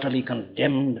to be utterly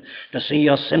condemned, to see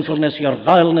your sinfulness, your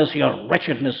vileness, your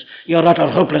wretchedness, your utter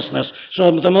hopelessness. So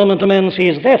the moment a man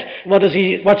sees that,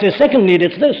 what's his second need?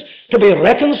 It's this, to be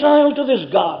reconciled to this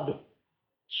God.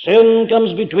 Sin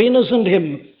comes between us and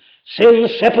him. Sin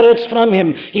separates from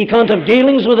him. He can't have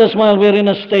dealings with us while we're in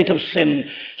a state of sin.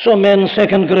 So man's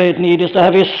second great need is to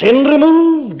have his sin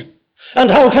removed.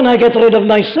 And how can I get rid of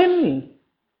my sin?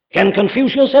 Can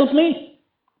Confucius help me?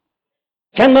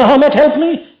 Can Muhammad help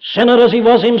me? Sinner as he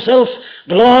was himself,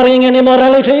 glorying in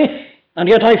immorality. And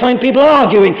yet I find people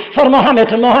arguing for Muhammad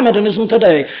and Mohammedanism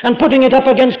today and putting it up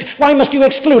against, why must you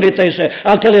exclude it, they say.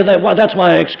 I'll tell you that, well, that's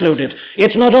why I exclude it.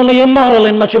 It's not only immoral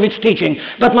in much of its teaching,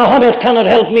 but Muhammad cannot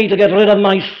help me to get rid of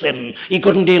my sin. He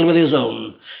couldn't deal with his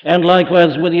own. And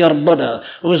likewise with your Buddha,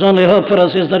 whose only hope for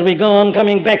us is that we go on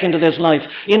coming back into this life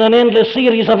in an endless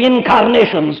series of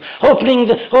incarnations, hoping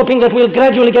that we'll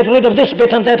gradually get rid of this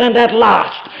bit and that at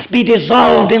last be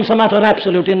dissolved in some utter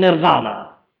absolute in nirvana.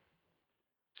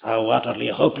 How utterly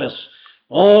hopeless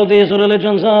all these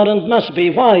religions are and must be.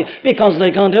 Why? Because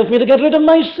they can't help me to get rid of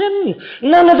my sin.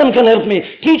 None of them can help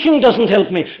me. Teaching doesn't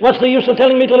help me. What's the use of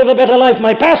telling me to live a better life?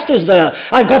 My past is there.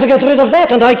 I've got to get rid of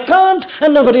that, and I can't,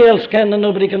 and nobody else can, and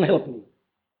nobody can help me.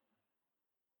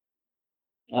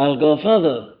 I'll go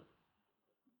further.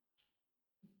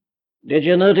 Did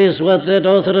you notice what that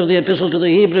author of the Epistle to the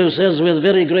Hebrews says with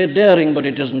very great daring? But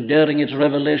it isn't daring, it's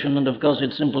revelation, and of course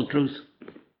it's simple truth.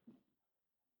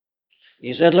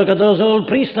 He said, look at those old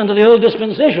priests under the old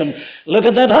dispensation. Look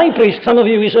at that high priest. Some of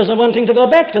you, he says, are wanting to go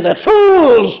back to that.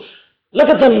 Fools! Look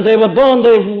at them. They were born,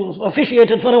 they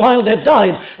officiated for a while, they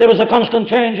died. There was a constant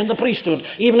change in the priesthood,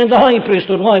 even in the high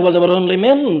priesthood. Why? Well, they were only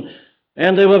men.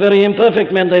 And they were very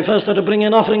imperfect men. They first had to bring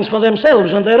in offerings for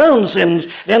themselves and their own sins,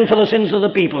 then for the sins of the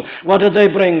people. What did they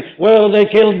bring? Well, they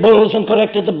killed bulls and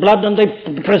corrected the blood, and they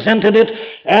presented it,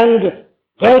 and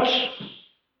goats,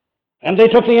 and they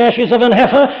took the ashes of an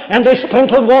heifer, and they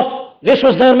sprinkled what? This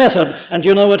was their method. And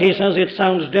you know what he says? It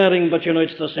sounds daring, but you know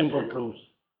it's the simple truth.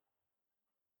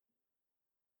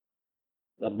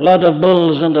 The blood of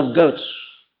bulls and of goats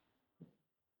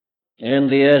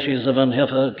and the ashes of an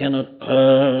heifer cannot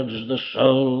purge the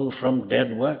soul from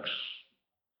dead works.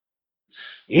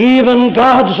 Even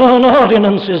God's own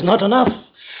ordinance is not enough.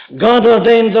 God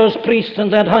ordained those priests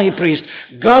and that high priest.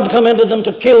 God commanded them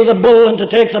to kill the bull and to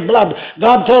take the blood.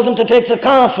 God told them to take the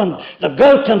calf and the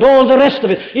goat and all the rest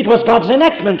of it. It was God's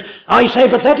enactment. I say,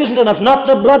 but that isn't enough. Not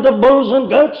the blood of bulls and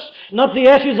goats, not the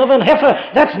ashes of an heifer.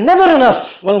 That's never enough.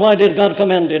 Well, why did God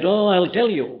command it? Oh, I'll tell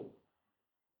you.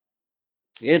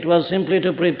 It was simply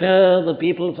to prepare the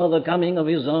people for the coming of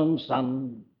his own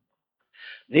Son.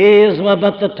 These were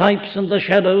but the types and the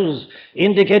shadows,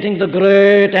 indicating the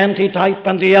great antitype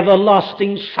and the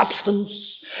everlasting substance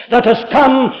that has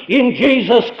come in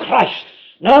Jesus Christ.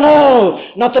 No,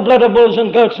 not the blood of bulls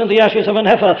and goats and the ashes of an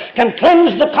heifer can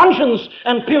cleanse the conscience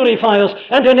and purify us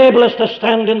and enable us to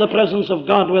stand in the presence of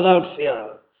God without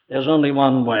fear. There's only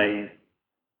one way.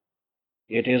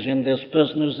 It is in this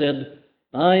person who said,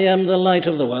 I am the light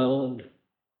of the world.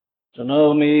 To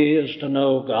know me is to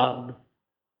know God.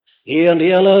 He and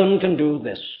he alone can do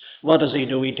this. What does he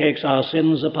do? He takes our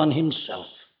sins upon himself.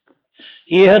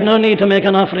 He had no need to make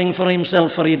an offering for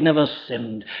himself, for he'd never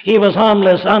sinned. He was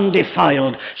harmless,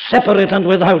 undefiled, separate and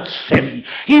without sin.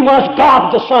 He was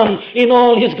God the Son in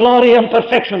all his glory and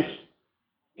perfection,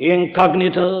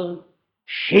 incognito,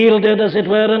 shielded as it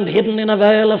were and hidden in a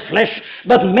veil of flesh,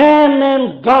 but man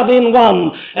and God in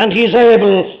one. And he's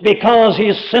able, because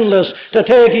he's sinless, to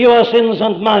take your sins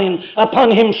and mine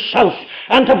upon himself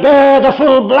and to bear the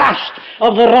full blast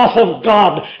of the wrath of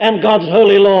God and God's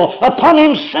holy law upon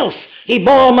himself. He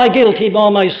bore my guilt, he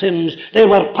bore my sins. They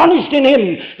were punished in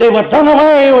him, they were done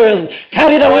away with,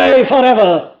 carried away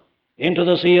forever into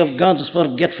the sea of God's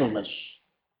forgetfulness.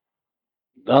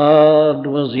 God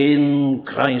was in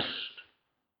Christ,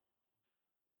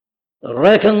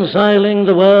 reconciling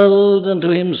the world unto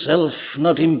himself,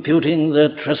 not imputing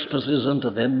their trespasses unto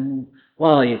them.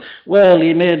 Why? Well,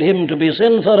 he made him to be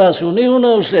sin for us who knew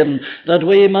no sin, that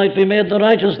we might be made the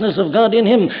righteousness of God in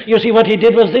him. You see, what he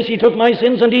did was this: he took my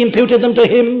sins and he imputed them to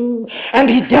him, and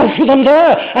he dealt with them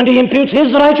there, and he imputes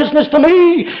his righteousness to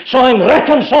me. So I'm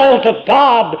reconciled to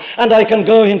God, and I can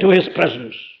go into his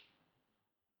presence.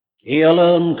 He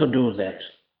alone could do that.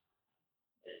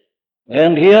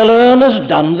 And he alone has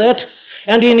done that,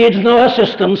 and he needs no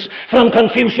assistance from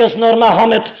Confucius, nor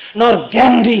Mahomet, nor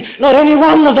Gandhi, nor any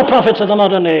one of the prophets of the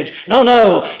modern age.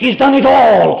 No, he's done it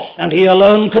all, and he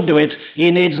alone could do it. He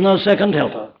needs no second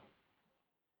helper.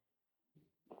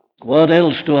 What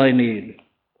else do I need?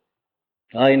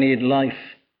 I need life.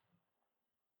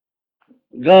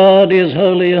 God is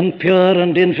holy and pure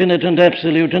and infinite and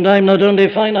absolute, and I'm not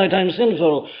only finite, I'm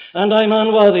sinful, and I'm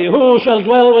unworthy. Who shall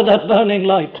dwell with that burning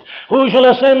light? Who shall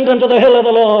ascend into the hill of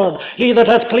the Lord? He that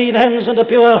hath clean hands and a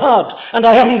pure heart, and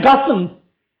I haven't got them.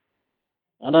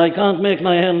 And I can't make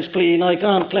my hands clean, I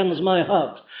can't cleanse my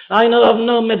heart. I know of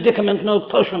no medicament, no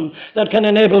potion that can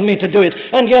enable me to do it.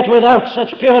 And yet without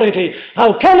such purity,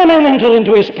 how can a man enter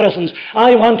into his presence?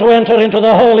 I want to enter into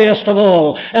the holiest of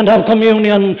all and have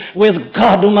communion with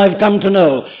God whom I've come to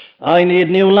know. I need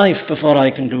new life before I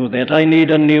can do that. I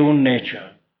need a new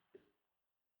nature.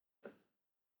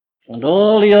 And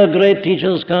all your great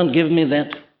teachers can't give me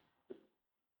that.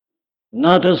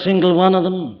 Not a single one of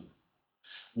them.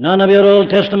 None of your Old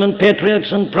Testament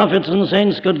patriarchs and prophets and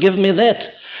saints could give me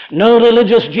that. No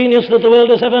religious genius that the world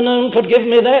has ever known could give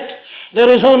me that. There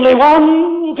is only one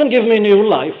who can give me new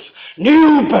life,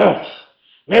 new birth,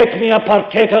 make me a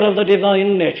partaker of the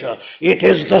divine nature. It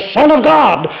is the Son of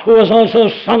God, who is also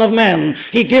Son of Man.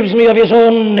 He gives me of his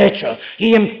own nature.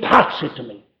 He imparts it to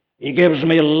me. He gives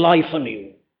me life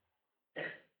anew.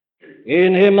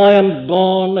 In him I am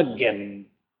born again.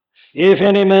 If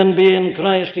any man be in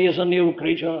Christ, he is a new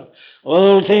creature.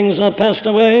 All things are passed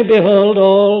away. Behold,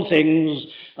 all things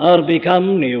are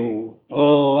become new.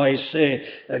 Oh, I say,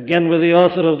 again with the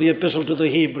author of the Epistle to the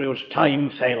Hebrews, time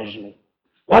fails me.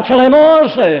 What shall I more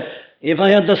say? If I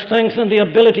had the strength and the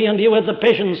ability and you had the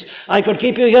patience, I could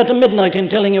keep you here to midnight in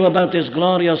telling you about this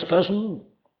glorious person.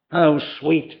 How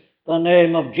sweet the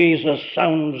name of Jesus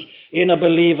sounds in a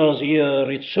believer's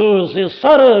ear. It soothes his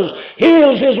sorrows,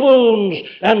 heals his wounds,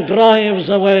 and drives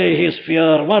away his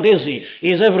fear. What is he?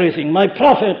 He's everything. My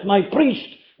prophet, my priest,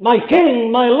 my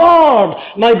king, my Lord,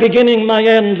 my beginning, my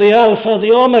end, the Alpha,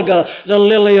 the Omega, the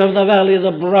lily of the valley,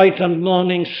 the bright and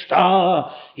morning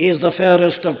star. He is the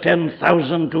fairest of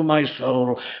 10,000 to my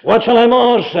soul. What shall I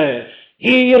more say?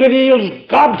 He reveals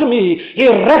God to me. He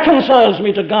reconciles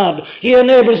me to God. He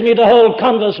enables me to hold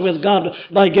converse with God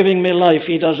by giving me life.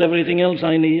 He does everything else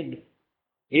I need.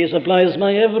 He supplies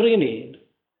my every need,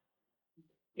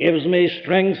 gives me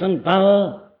strength and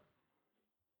power,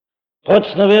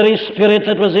 puts the very spirit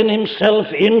that was in himself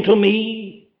into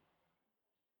me.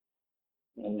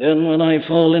 And then when I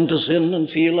fall into sin and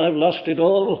feel I've lost it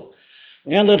all,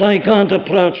 and that I can't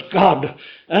approach God,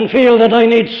 and feel that I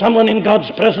need someone in God's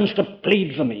presence to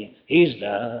plead for me, he's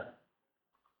there.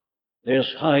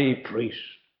 This high priest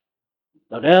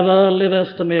that ever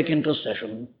liveth to make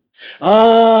intercession.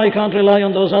 I can't rely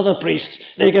on those other priests.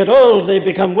 They get old, they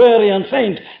become weary and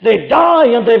faint. They die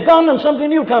and they've gone and something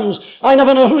new comes. I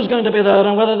never know who's going to be there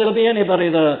and whether there'll be anybody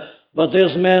there. But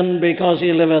this man, because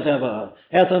he liveth ever,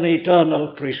 hath an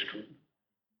eternal priesthood.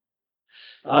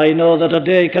 I know that a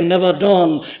day can never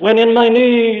dawn when in my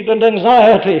need and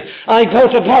anxiety I go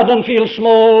to God and feel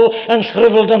small and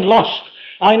shriveled and lost.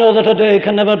 I know that a day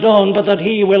can never dawn, but that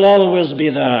he will always be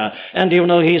there. And you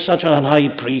know, he's such a high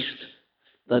priest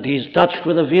that he's touched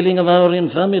with the feeling of our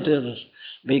infirmities.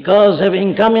 Because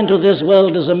having come into this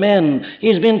world as a man,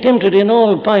 he's been tempted in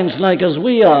all points like as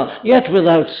we are, yet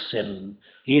without sin.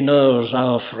 He knows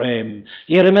our frame.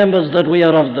 He remembers that we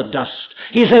are of the dust.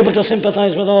 He's able to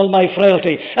sympathize with all my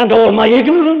frailty and all my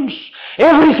ignorance.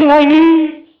 Everything I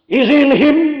need is in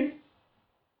him.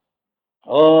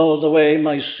 All the way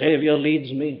my Savior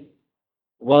leads me,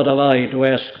 what have I to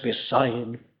ask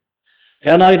beside?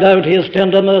 Can I doubt his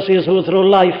tender mercies, who through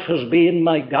life has been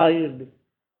my guide?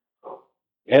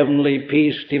 Heavenly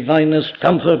peace, divinest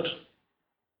comfort,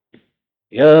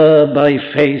 here by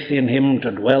faith in him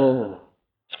to dwell,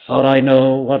 for I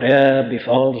know whate'er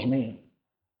befalls me,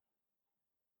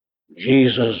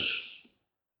 Jesus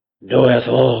doeth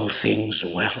all things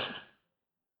well.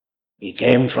 He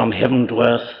came from heaven to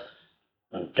earth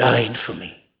and died for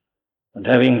me. And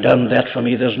having done that for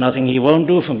me, there's nothing he won't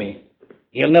do for me.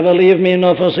 He'll never leave me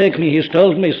nor forsake me. He's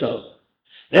told me so.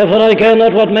 Therefore I care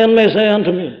not what men may say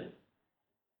unto me.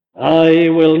 I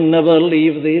will never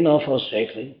leave thee nor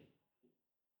forsake thee.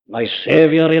 My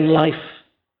Savior in life,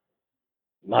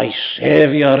 my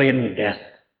Savior in death.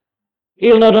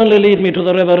 He'll not only lead me to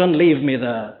the river and leave me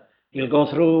there. He'll go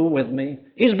through with me.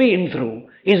 He's been through.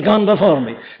 He's gone before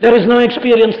me. There is no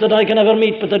experience that I can ever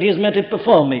meet but that he's met it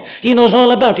before me. He knows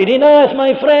all about it. He knows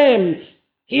my frame.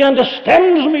 He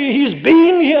understands me. He's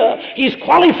been here. He's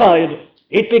qualified.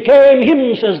 It became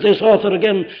him, says this author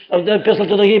again of the Epistle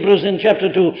to the Hebrews in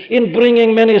chapter 2, in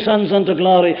bringing many sons unto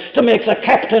glory, to make the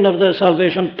captain of their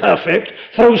salvation perfect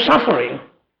through suffering.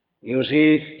 You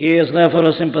see, he is therefore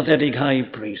a sympathetic high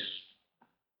priest.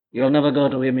 You'll never go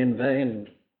to him in vain.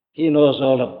 He knows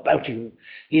all about you.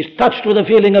 He's touched with the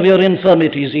feeling of your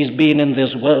infirmities. He's been in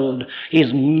this world.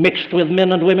 He's mixed with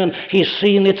men and women. He's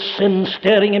seen its sin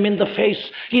staring him in the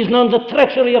face. He's known the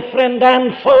treachery of friend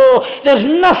and foe. There's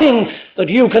nothing that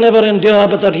you can ever endure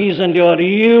but that he's endured.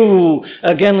 You,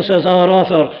 again, says our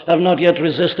author, have not yet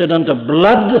resisted unto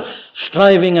blood,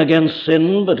 striving against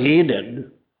sin, but he did.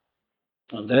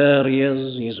 And there he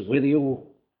is. He's with you.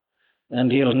 And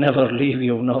he'll never leave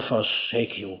you nor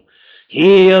forsake you.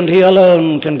 He and he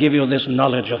alone can give you this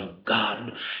knowledge of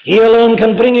God. He alone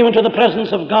can bring you into the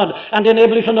presence of God and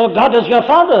enable you to know God as your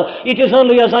Father. It is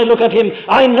only as I look at him,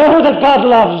 I know that God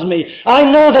loves me. I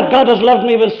know that God has loved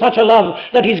me with such a love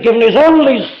that he's given his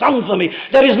only Son for me.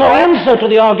 There is no answer to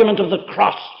the argument of the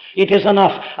cross. It is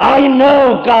enough. I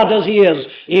know God as he is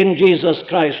in Jesus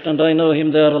Christ, and I know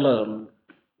him there alone.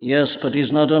 Yes, but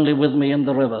he's not only with me in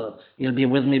the river, he'll be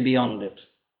with me beyond it.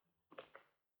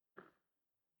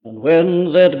 And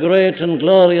when that great and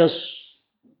glorious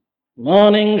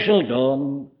morning shall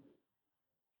dawn,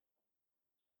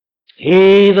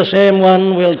 he, the same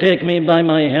one, will take me by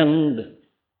my hand,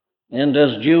 and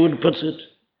as Jude puts it,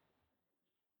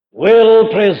 will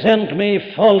present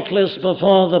me faultless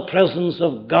before the presence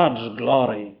of God's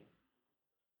glory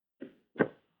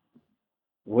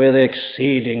with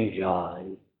exceeding joy.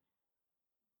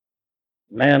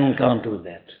 Man can't do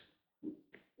that.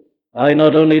 I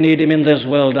not only need him in this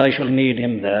world, I shall need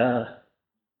him there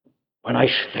when I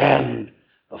stand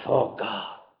before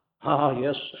God. Ah,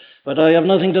 yes, but I have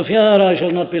nothing to fear. I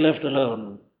shall not be left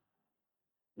alone.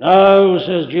 Now,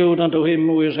 says Jude, unto him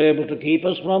who is able to keep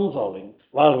us from falling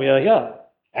while we are here,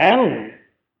 and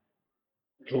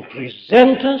to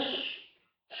present us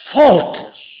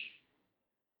faultless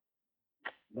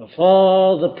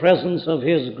before the presence of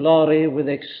his glory with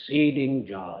exceeding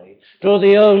joy. To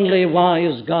the only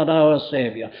wise God our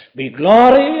Savior be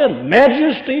glory and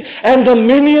majesty and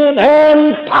dominion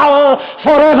and power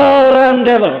forever and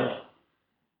ever.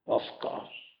 Of course,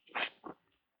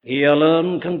 he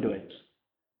alone can do it.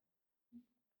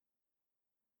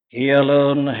 He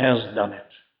alone has done it.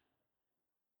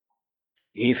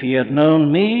 If he had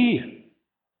known me,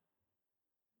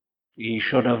 he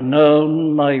should have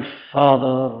known my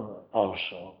Father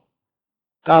also.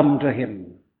 Come to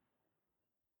him.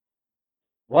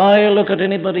 Why look at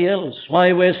anybody else?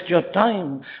 Why waste your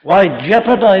time? Why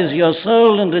jeopardize your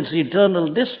soul and its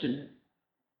eternal destiny?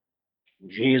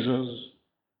 Jesus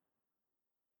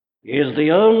is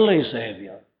the only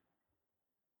Savior.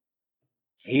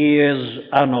 He is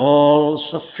an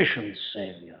all-sufficient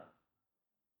Savior.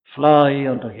 Fly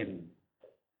unto him,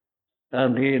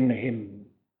 and in him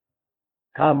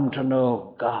come to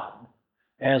know God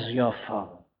as your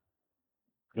Father.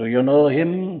 Do you know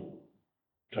him?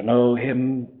 To know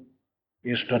him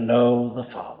is to know the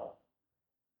Father.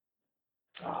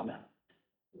 Amen.